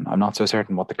certain. I'm not so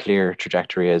certain what the clear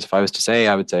trajectory is. If I was to say,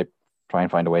 I would say try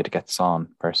and find a way to get Son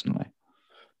personally.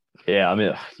 Yeah, I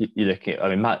mean, you're looking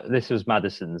at, this was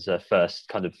Maddison's first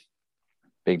kind of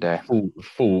big day.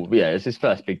 It's his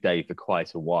first big day for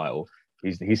quite a while.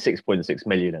 He's 6.6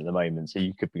 million at the moment, so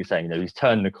you could be saying, he's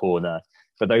turned the corner.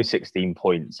 But those 16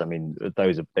 points, I mean,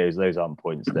 those aren't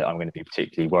points that I'm going to be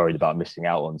particularly worried about missing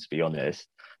out on, to be honest.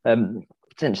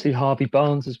 Potentially Harvey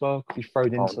Barnes as well could be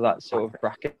thrown into that sort of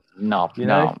bracket. No. I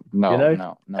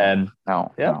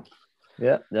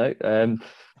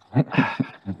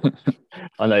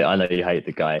know you hate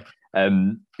the guy.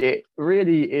 It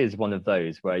really is one of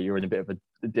those where you're in a bit of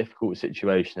a difficult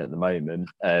situation at the moment.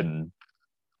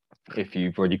 If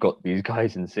you've already got these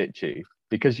guys in situ,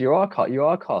 because you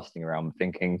are casting around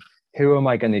thinking, who am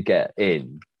I going to get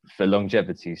in for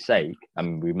longevity's sake? I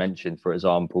mean, we mentioned, for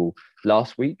example,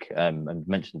 last week, and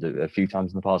mentioned it a few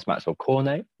times in the past, Maxwell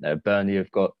Cornet. Burnley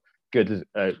have got good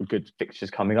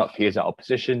fixtures coming up. He is at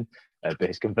opposition, but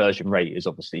his conversion rate is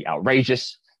obviously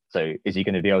outrageous. So is he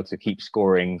going to be able to keep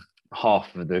scoring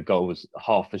half of the goals,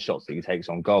 half the shots that he takes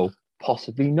on goal?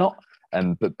 Possibly not.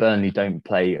 But Burnley don't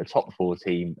play a top 4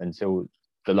 team until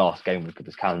the last game week of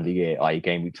this calendar year, i.e.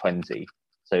 game week 20.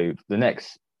 So the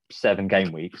next 7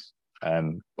 game weeks,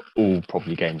 all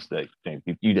probably games that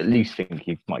you'd at least think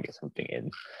you might get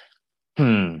something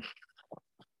in.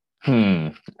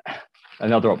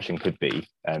 Another option could be,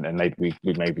 and maybe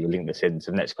we link this into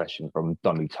the next question from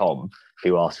Dummy Tom,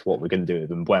 who asks what we're going to do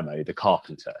with Mbeumo, the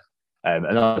carpenter.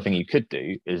 Another thing you could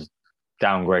do is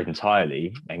downgrade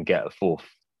entirely and get a 4th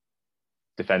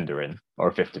defender in, or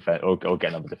a 5th defender, or get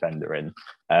another defender in.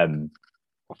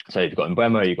 So you've got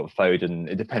Mbeumo, you've got Foden.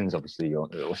 It depends, obviously,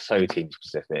 or so team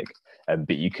specific.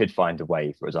 But you could find a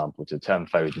way, for example, to turn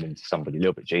Foden into somebody a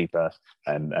little bit cheaper,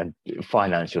 and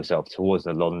finance yourself towards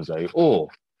Alonso, or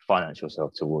finance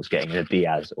yourself towards getting a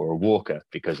Diaz or a Walker,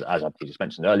 because as I just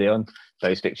mentioned earlier on,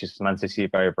 those fixtures for Man City are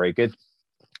very, very good.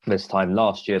 This time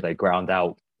last year, they ground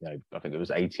out, I think it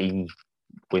was 18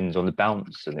 wins on the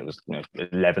bounce, and it was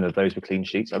 11 of those were clean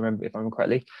sheets, if I remember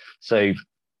correctly. So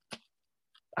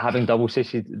having double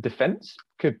City defence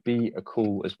could be a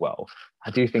call as well.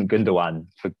 I do think Gundogan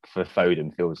for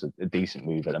Foden feels a decent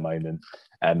move at the moment.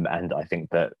 And I think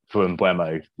that for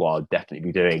Mbeumo, what I'll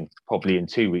definitely be doing probably in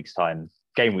 2 weeks' time,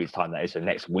 game week's time, that is, so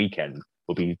next weekend,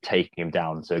 will be taking him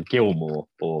down to Gilmore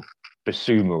or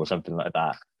Basuma or something like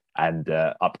that, and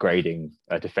upgrading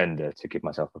a defender to give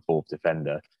myself a 4th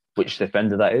defender. Which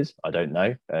defender that is, I don't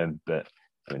know. But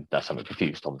I mean, that's something for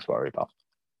Tom to worry about.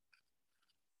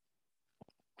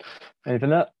 Anything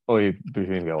that, or you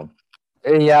can go on?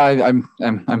 Yeah,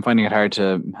 I'm finding it hard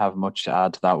to have much to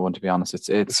add to that one. To be honest,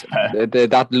 it's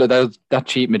that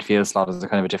cheap midfield slot is a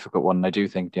kind of a difficult one. And I do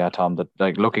think, Tom,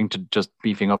 that looking to just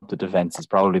beefing up the defense is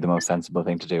probably the most sensible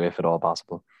thing to do, if at all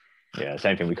possible. Yeah,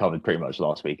 same thing we covered pretty much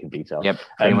last week in detail. Yep,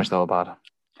 pretty much the whole part.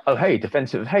 Oh,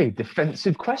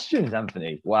 defensive questions,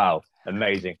 Anthony. Wow,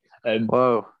 amazing.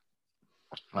 Whoa.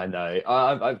 I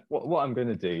know. What I'm going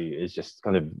to do is just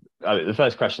kind of the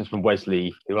first question is from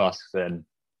Wesley, who asks, I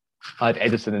have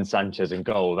Edison and Sanchez in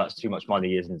goal. That's too much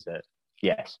money, isn't it?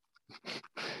 Yes.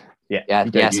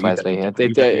 Yes, Wesley.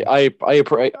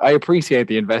 I appreciate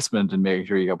the investment and making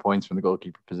sure you got points from the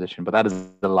goalkeeper position, but that is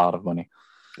a lot of money.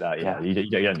 You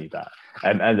don't need that.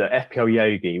 And FPL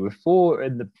Yogi, with 4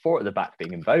 at the back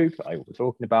being in vogue, we're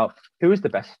talking about who is the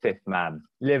best 5th man?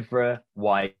 Livra,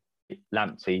 White,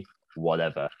 Lamptey,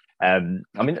 whatever.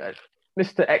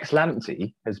 Mr. X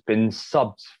Lamptey has been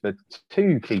subbed for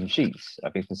 2 clean sheets. I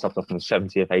think he's been subbed off in the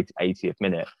 70th, 80th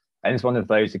minute. And it's one of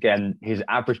those, again, his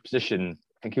average position,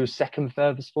 I think he was 2nd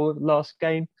furthest forward last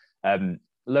game.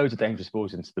 Loads of dangerous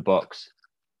balls into the box.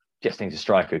 Just needs a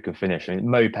striker who can finish. I mean,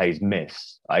 Mopé's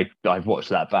miss, I've watched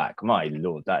that back. My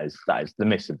Lord, that is the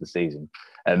miss of the season.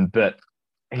 But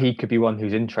he could be one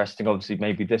who's interesting. Obviously,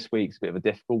 maybe this week's a bit of a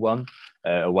difficult one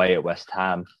away at West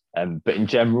Ham. But in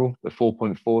general, the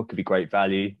 4.4 could be great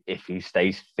value if he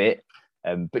stays fit.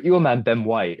 But your man Ben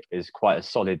White is quite a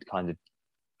solid kind of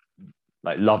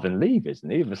like love and leave, isn't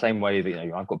he? The same way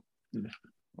that I've got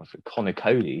Connor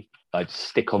Cody, I just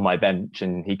stick on my bench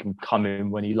and he can come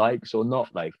in when he likes or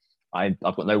not. Like I've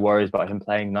got no worries about him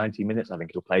playing 90 minutes. I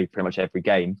think he'll play pretty much every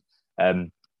game.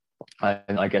 And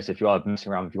I guess if you are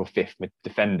messing around with your fifth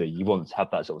defender, you want to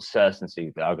have that sort of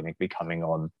certainty that are going to be coming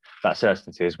on, that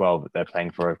certainty as well that they're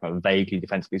playing for a vaguely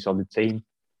defensively solid team.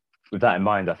 With that in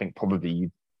mind, I think probably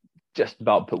you just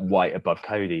about put White above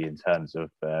Cody in terms of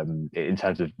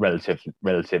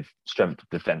relative strength of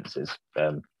defences.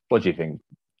 What do you think?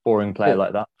 Boring player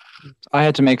like that? I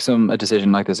had to make a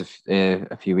decision like this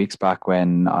a few weeks back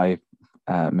when I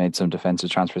made some defensive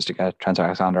transfers to get Trent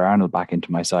Alexander-Arnold back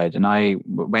into my side. And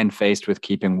when faced with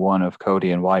keeping one of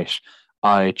Cody and White,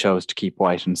 I chose to keep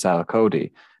White and sell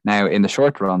Cody. Now, in the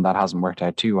short run, that hasn't worked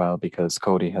out too well because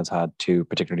Cody has had two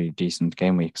particularly decent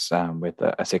game weeks with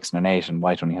a 6 and an 8, and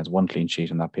White only has one clean sheet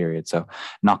in that period. So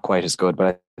not quite as good.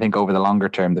 But I think over the longer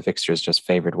term, the fixtures just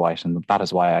favoured White, and that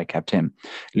is why I kept him.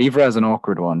 Lever is an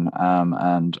awkward one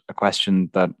and a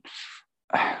question that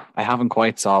I haven't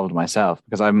quite solved myself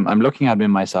because I'm looking at him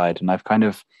in my side, and I kind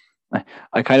of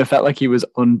felt like he was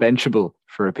unbenchable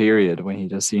for a period when he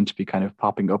just seemed to be kind of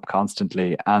popping up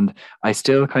constantly. And I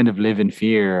still kind of live in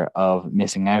fear of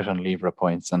missing out on Lever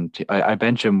points. And I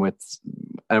bench him with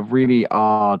a really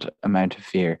odd amount of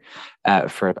fear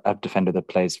for a defender that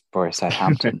plays for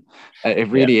Southampton. It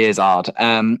really is odd.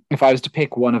 If I was to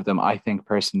pick one of them, I think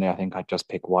I'd just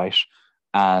pick White.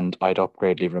 And I'd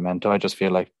upgrade Livramento. I just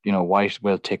feel like, White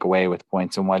will take away with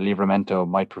points. And while Livramento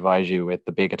might provide you with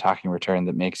the big attacking return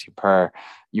that makes you purr,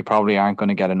 you probably aren't going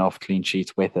to get enough clean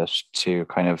sheets with it to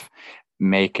kind of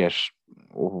make it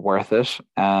worth it.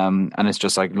 And it's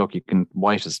just like, look,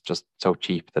 White is just so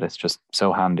cheap that it's just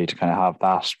so handy to kind of have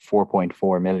that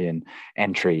 4.4 million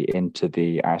entry into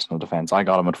the Arsenal defence. I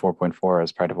got him at 4.4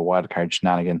 as part of a wildcard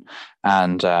shenanigan,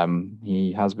 and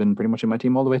he has been pretty much in my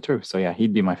team all the way through. So yeah,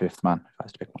 he'd be my fifth man if I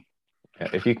was to pick one. Yeah,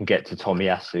 if you can get to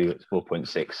Tomiyasu at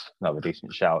 4.6, another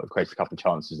decent shout. It creates a couple of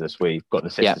chances this week. Got an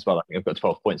assist as well. I think I've got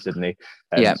 12 points, didn't he?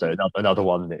 So another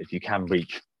one that if you can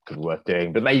reach, could be worth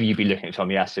doing. But maybe you'd be looking at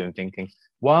Tomiyasu and thinking,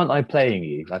 why aren't I playing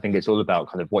you? I think it's all about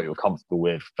kind of what you're comfortable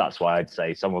with. That's why I'd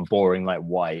say someone boring like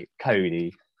White,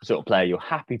 Cody, sort of player you're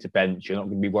happy to bench. You're not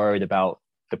going to be worried about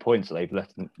the points that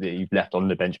you've left on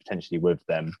the bench potentially with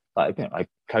them.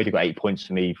 Cody got 8 points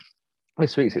for me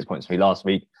this week, 6 points for me last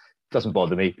week. Doesn't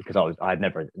bother me because I had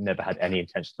never had any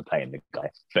intention of playing the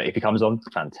guy. But if he comes on,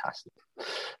 fantastic.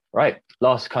 Right,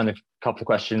 last kind of couple of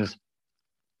questions.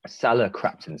 Salah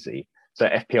captaincy. So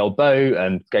FPL Bow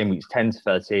and game weeks 10 to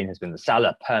 13 has been the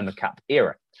Salah permacap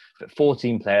era. But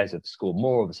 14 players have scored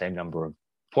more of the same number of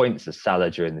points as Salah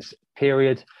during this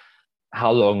period.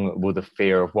 How long will the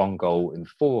fear of one goal in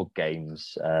 4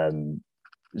 games?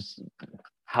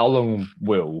 How long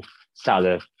will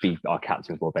Salah be our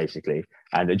captain for, basically?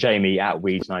 And Jamie at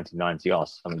Weeds 1990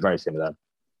 asked something very similar.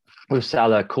 With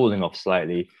Salah cooling off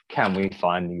slightly, can we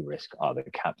finally risk other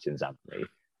captains, Anthony?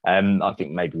 I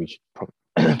think maybe we should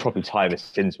probably tie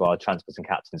this into our transfers and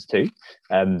captains too.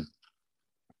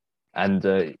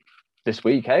 This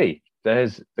week, hey,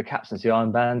 there's the captaincy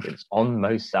armband. It's on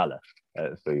Mo Salah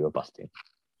for your bus team.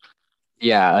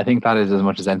 Yeah, I think that is as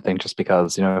much as anything, just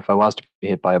because, if I was to be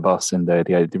hit by a bus in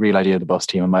the real idea of the bus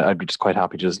team, I'd be just quite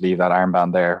happy to just leave that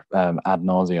armband there ad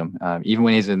nauseum. Even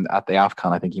when he's at the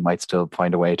AFCON, I think he might still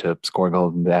find a way to score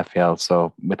goals in the FPL.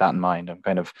 So with that in mind, I'm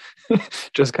kind of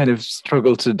just kind of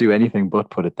struggle to do anything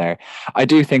but put it there. I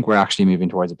do think we're actually moving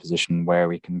towards a position where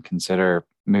we can consider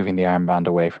moving the armband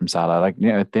away from Salah. At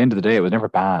the end of the day, it was never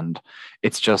banned.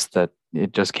 It's just that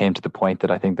it just came to the point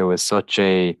that I think there was such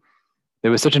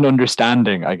an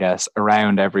understanding, I guess,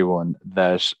 around everyone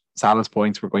that Salah's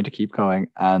points were going to keep going,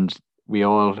 and we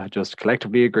all just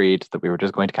collectively agreed that we were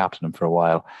just going to captain him for a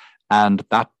while. And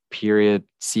that period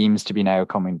seems to be now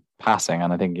passing.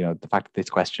 And I think, the fact that this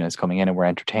question is coming in and we're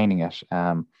entertaining it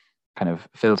kind of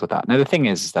fills with that. Now, the thing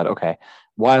is that, okay,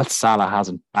 whilst Salah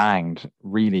hasn't banged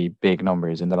really big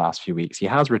numbers in the last few weeks, he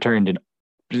has returned in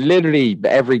literally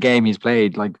every game he's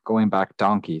played, like going back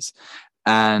donkeys.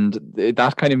 And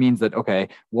that kind of means that, okay,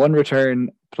 one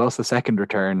return plus a second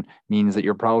return means that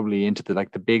you're probably into the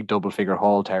big double figure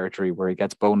haul territory where he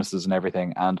gets bonuses and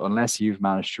everything. And unless you've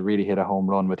managed to really hit a home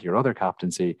run with your other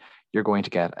captaincy, you're going to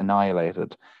get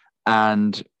annihilated.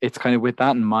 And it's kind of with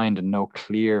that in mind and no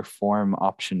clear form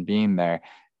option being there,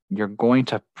 you're going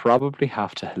to probably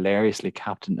have to hilariously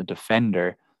captain a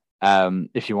defender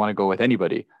if you want to go with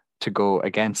anybody to go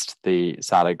against the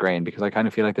Salah grain, because I kind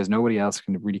of feel like there's nobody else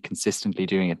kind of really consistently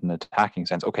doing it in an attacking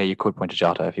sense. Okay, you could point to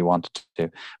Jota if you wanted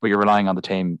to, but you're relying on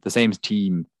the same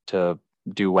team to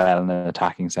do well in an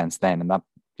attacking sense then. And that,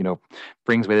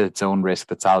 brings with it its own risk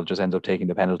that Salah just ends up taking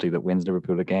the penalty that wins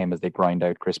Liverpool a game as they grind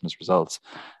out Christmas results.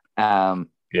 So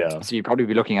you'd probably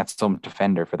be looking at some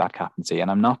defender for that captaincy,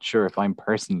 and I'm not sure if I'm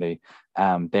personally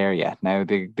there yet. Now,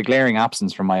 the glaring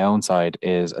absence from my own side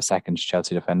is a second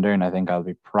Chelsea defender, and I think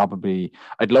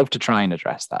I'd love to try and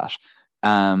address that.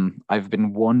 I've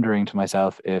been wondering to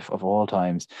myself if, of all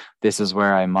times, this is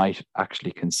where I might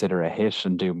actually consider a hit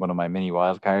and do one of my mini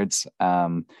wildcards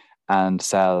and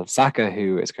sell Saka,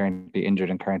 who is currently injured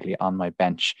and currently on my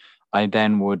bench. I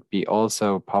then would be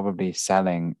also probably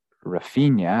selling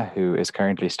Rafinha, who is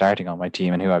currently starting on my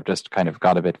team and who I've just kind of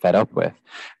got a bit fed up with.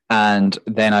 And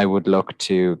then I would look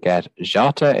to get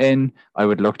Jota in. I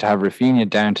would look to have Rafinha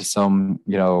down to some,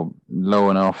 low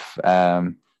enough,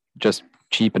 just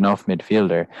cheap enough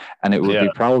midfielder. And it would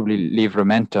be probably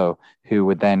Livramento, who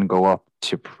would then go up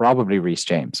to probably Reece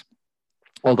James.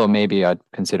 Although maybe I'd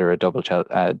consider a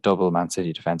double Man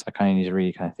City defense. I kind of need to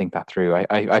really kind of think that through.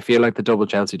 I feel like the double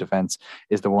Chelsea defense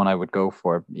is the one I would go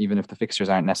for, even if the fixtures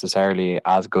aren't necessarily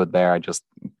as good there.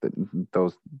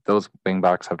 Those wing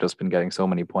backs have just been getting so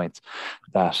many points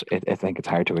that I think it's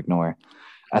hard to ignore.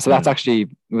 So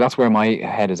that's where my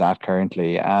head is at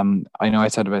currently. I know I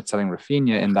said about selling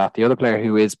Rafinha, in that the other player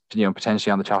who is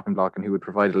potentially on the chopping block and who would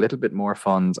provide a little bit more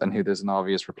funds and who there's an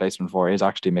obvious replacement for is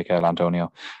actually Mikel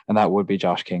Antonio, and that would be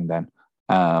Josh King then,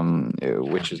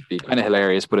 which is be kind of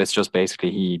hilarious, but it's just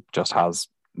basically there's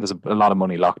a lot of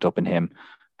money locked up in him,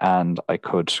 and I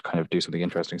could kind of do something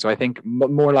interesting. So I think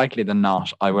more likely than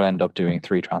not, I will end up doing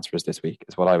 3 transfers this week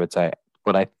is what I would say.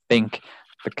 But I think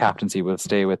the captaincy will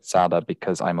stay with Salah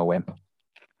because I'm a wimp.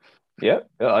 Yeah,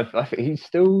 I think he's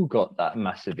still got that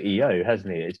massive EO,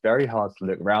 hasn't he? It's very hard to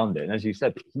look around it. And as you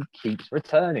said, he keeps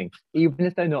returning. Even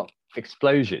if they're not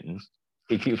explosions,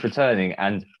 he keeps returning.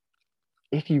 And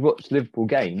if you watch Liverpool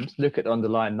games, look at the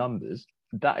underlying numbers,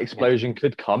 that explosion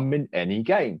could come in any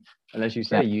game. And as you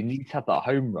say, you need to have that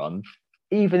home run,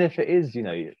 even if it is,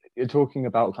 you're talking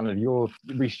about kind of your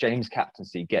Reece James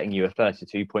captaincy getting you a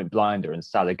 32-point blinder and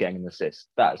Salah getting an assist.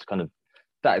 That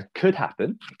could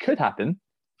happen. It could happen.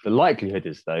 The likelihood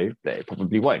is, though, that it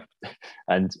probably won't.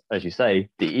 And as you say,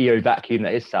 the EO vacuum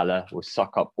that is Salah will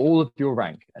suck up all of your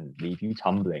rank and leave you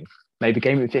tumbling. Maybe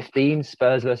game week 15,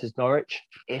 Spurs versus Norwich,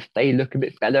 if they look a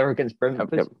bit better against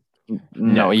Brentford.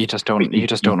 No, you just don't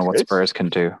know what Spurs can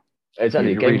do.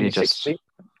 Exactly. Game week 16.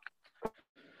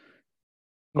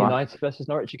 United versus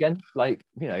Norwich again.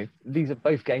 These are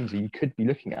both games that you could be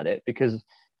looking at it because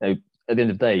at the end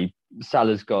of the day,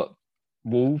 Salah's got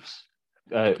Wolves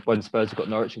when Spurs have got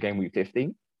Norwich in game week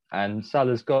 15, and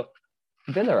Salah's got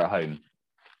Villa at home.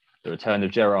 The return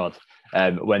of Gerrard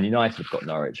when United have got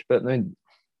Norwich. But at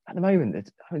the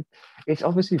moment, it's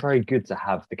obviously very good to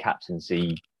have the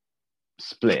captaincy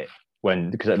split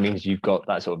because that means you've got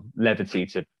that sort of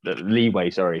leeway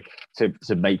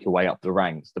to make your way up the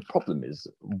ranks. The problem is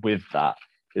with that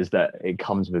is that it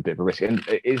comes with a bit of a risk, and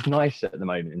it's nice at the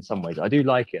moment in some ways. I do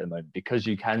like it at the moment because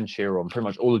you can cheer on pretty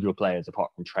much all of your players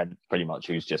apart from Trent, pretty much,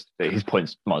 who's just his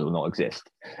points might as well not exist.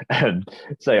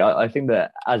 So I think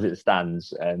that as it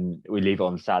stands, we leave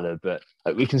on Salah, but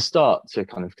we can start to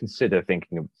kind of consider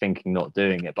thinking not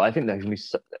doing it. But I think there's going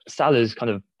to be Salah's kind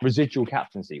of residual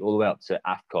captaincy all the way up to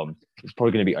AFCON. It's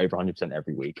probably going to be over 100%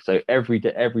 every week. So every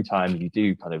time you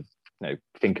do kind of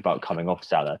think about coming off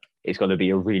Salah, it's going to be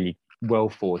a really well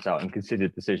thought out and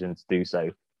considered decision to do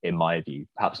so, in my view.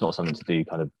 Perhaps not something to do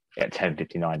kind of at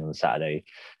 10:59 on a Saturday.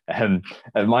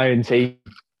 At my own team,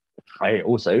 I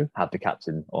also have the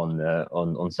captain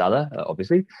on Salah,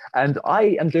 obviously, and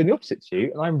I am doing the opposite to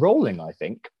you, and I'm rolling, I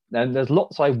think. And there's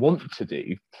lots I want to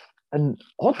do, and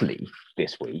oddly,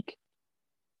 this week,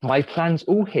 my plans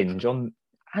all hinge on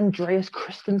Andreas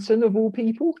Christensen of all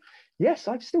people. Yes,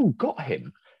 I've still got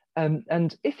him.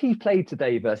 And if he played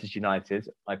today versus United,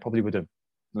 I probably would have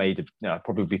I'd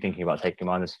probably be thinking about taking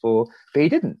 -4, but he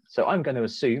didn't. So I'm going to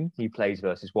assume he plays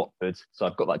versus Watford. So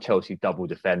I've got that Chelsea double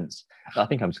defence. I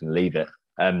think I'm just going to leave it.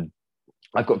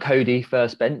 I've got Cody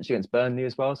first bench against Burnley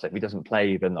as well. So if he doesn't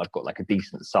play, then I've got like a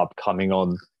decent sub coming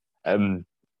on.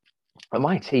 But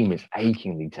my team is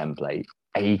achingly template.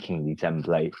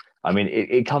 I mean,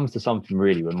 it comes to something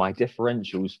really when my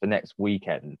differentials for next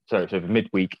weekend, so for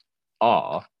midweek,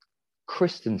 are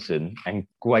Christensen and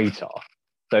Guaita.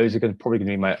 Those are probably going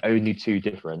to be my only 2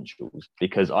 differentials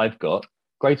because I've got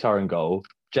Guaita in goal,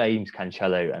 James,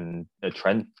 Cancelo and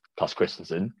Trent plus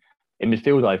Christensen. In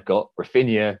midfield, I've got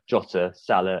Rafinha, Jota,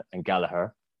 Salah and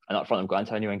Gallagher. And up front, I've got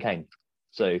Antonio and Kane.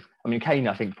 So, I mean, Kane,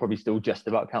 I think probably still just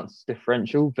about counts as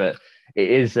differential, but it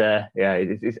is,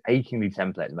 it's achingly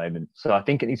template at the moment. So I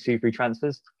think it needs 2 free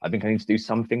transfers. I think I need to do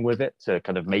something with it to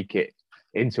kind of make it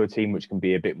into a team which can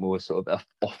be a bit more sort of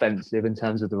offensive in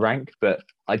terms of the rank. But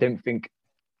I don't think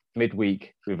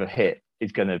midweek with a hit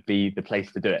is going to be the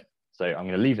place to do it. So I'm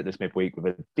going to leave it this midweek with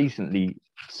a decently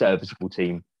serviceable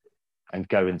team and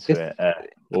go into it.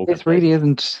 This really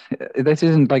isn't. This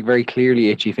isn't like very clearly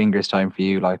itchy fingers time for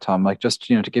you, like Tom. Like just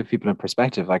to give people a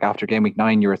perspective. Like after game week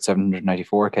 9, you're at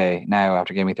 794k. Now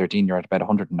after game week 13, you're at about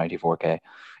 194k.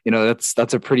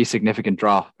 That's a pretty significant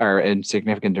drop or a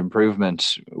significant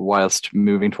improvement whilst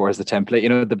moving towards the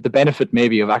template. The benefit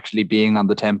maybe of actually being on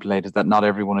the template is that not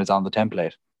everyone is on the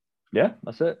template. Yeah,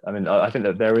 that's it. I mean, I think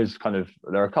that there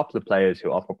are a couple of players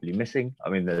who are probably missing. I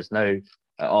mean, there's no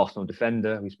Arsenal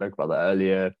defender. We spoke about that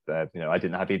earlier. I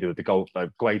didn't have either of the goal.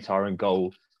 Guaita in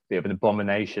goal, bit of an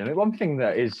abomination. I mean, one thing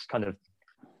that is kind of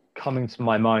coming to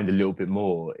my mind a little bit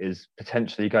more is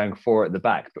potentially going 4 at the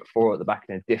back, but 4 at the back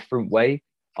in a different way,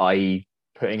 i.e.,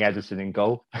 putting Ederson in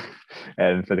goal,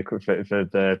 and for the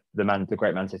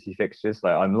great Man City fixtures.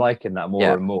 Like I'm liking that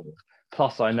more and more.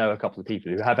 Plus, I know a couple of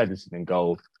people who have Ederson in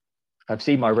goal. I've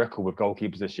seen my record with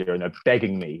goalkeepers this year and are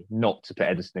begging me not to put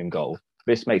Ederson in goal.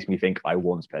 This makes me think I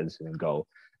want to put Ederson in goal.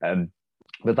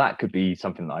 But that could be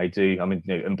something that I do. I mean,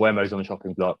 Mbeumo's on the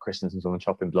chopping block, Christensen's on the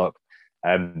chopping block,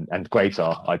 and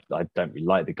Guaita, I don't really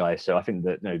like the guy. So I think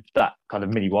that that kind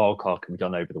of mini wildcard can be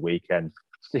done over the weekend.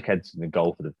 Stick Ederson in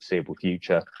goal for the foreseeable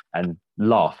future and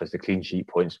laugh as the clean sheet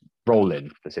points roll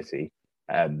in for City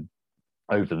over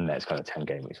the next kind of 10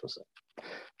 game weeks or so.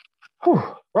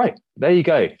 Whew, right, there you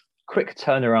go. Quick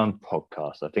turnaround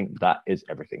podcast. I think that is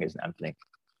everything, isn't it, Anthony?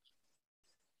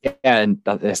 Yeah, and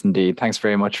that is indeed. Thanks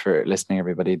very much for listening,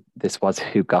 everybody. This was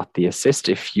Who Got the Assist.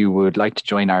 If you would like to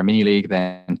join our mini league,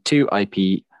 then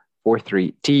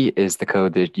 2IP43T is the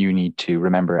code that you need to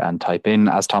remember and type in.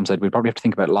 As Tom said, we'll probably have to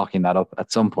think about locking that up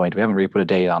at some point. We haven't really put a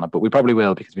date on it, but we probably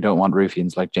will, because we don't want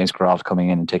ruffians like James Croft coming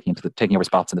in and taking over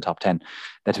spots in the top 10.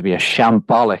 That would be a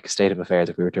shambolic state of affairs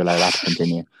if we were to allow that to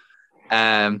continue.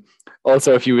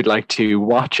 Also, if you would like to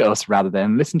watch us rather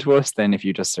than listen to us, then if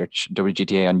you just search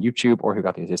WGTA on YouTube, or Who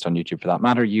Got the Assist on YouTube for that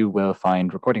matter, you will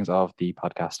find recordings of the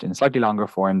podcast in a slightly longer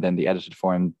form than the edited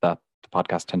form that the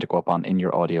podcasts tend to go up on in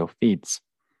your audio feeds.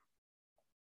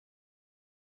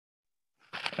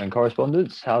 And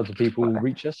correspondence, how do people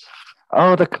reach us?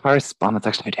 Oh, the correspondence,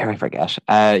 actually, how dare I forget?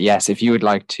 Yes, if you would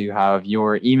like to have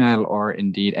your email or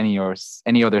indeed any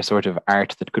other sort of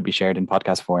art that could be shared in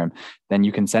podcast form, then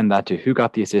you can send that to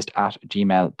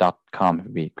whogottheassist@gmail.com. It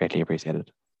would be greatly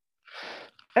appreciated.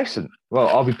 Excellent. Well,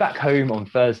 I'll be back home on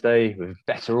Thursday with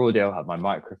better audio. I'll have my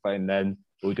microphone then.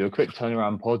 We'll do a quick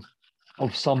turnaround pod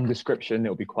of some description.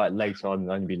 It'll be quite late on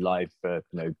and only be live for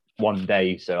one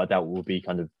day. So I doubt we'll be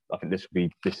I think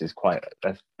this is quite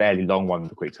a fairly long one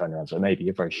with a quick turnaround. So maybe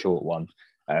a very short one.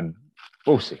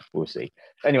 We'll see.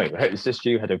 Anyway, I hope this is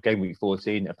you had a game week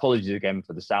 14. Apologies again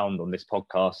for the sound on this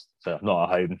podcast. So I'm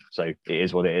not at home, so it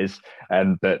is what it is.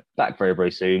 But back very,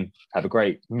 very soon. Have a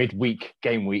great midweek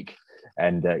game week.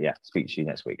 And speak to you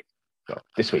next week. Well,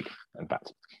 this week, in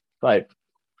fact. Bye.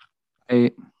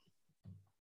 Hey.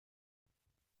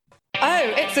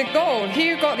 Oh, it's a goal.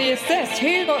 Who got the assist?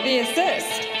 Who got the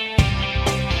assist?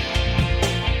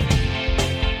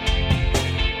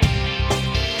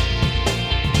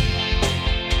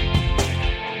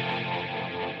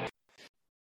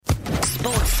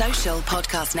 Sports Social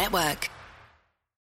Podcast Network.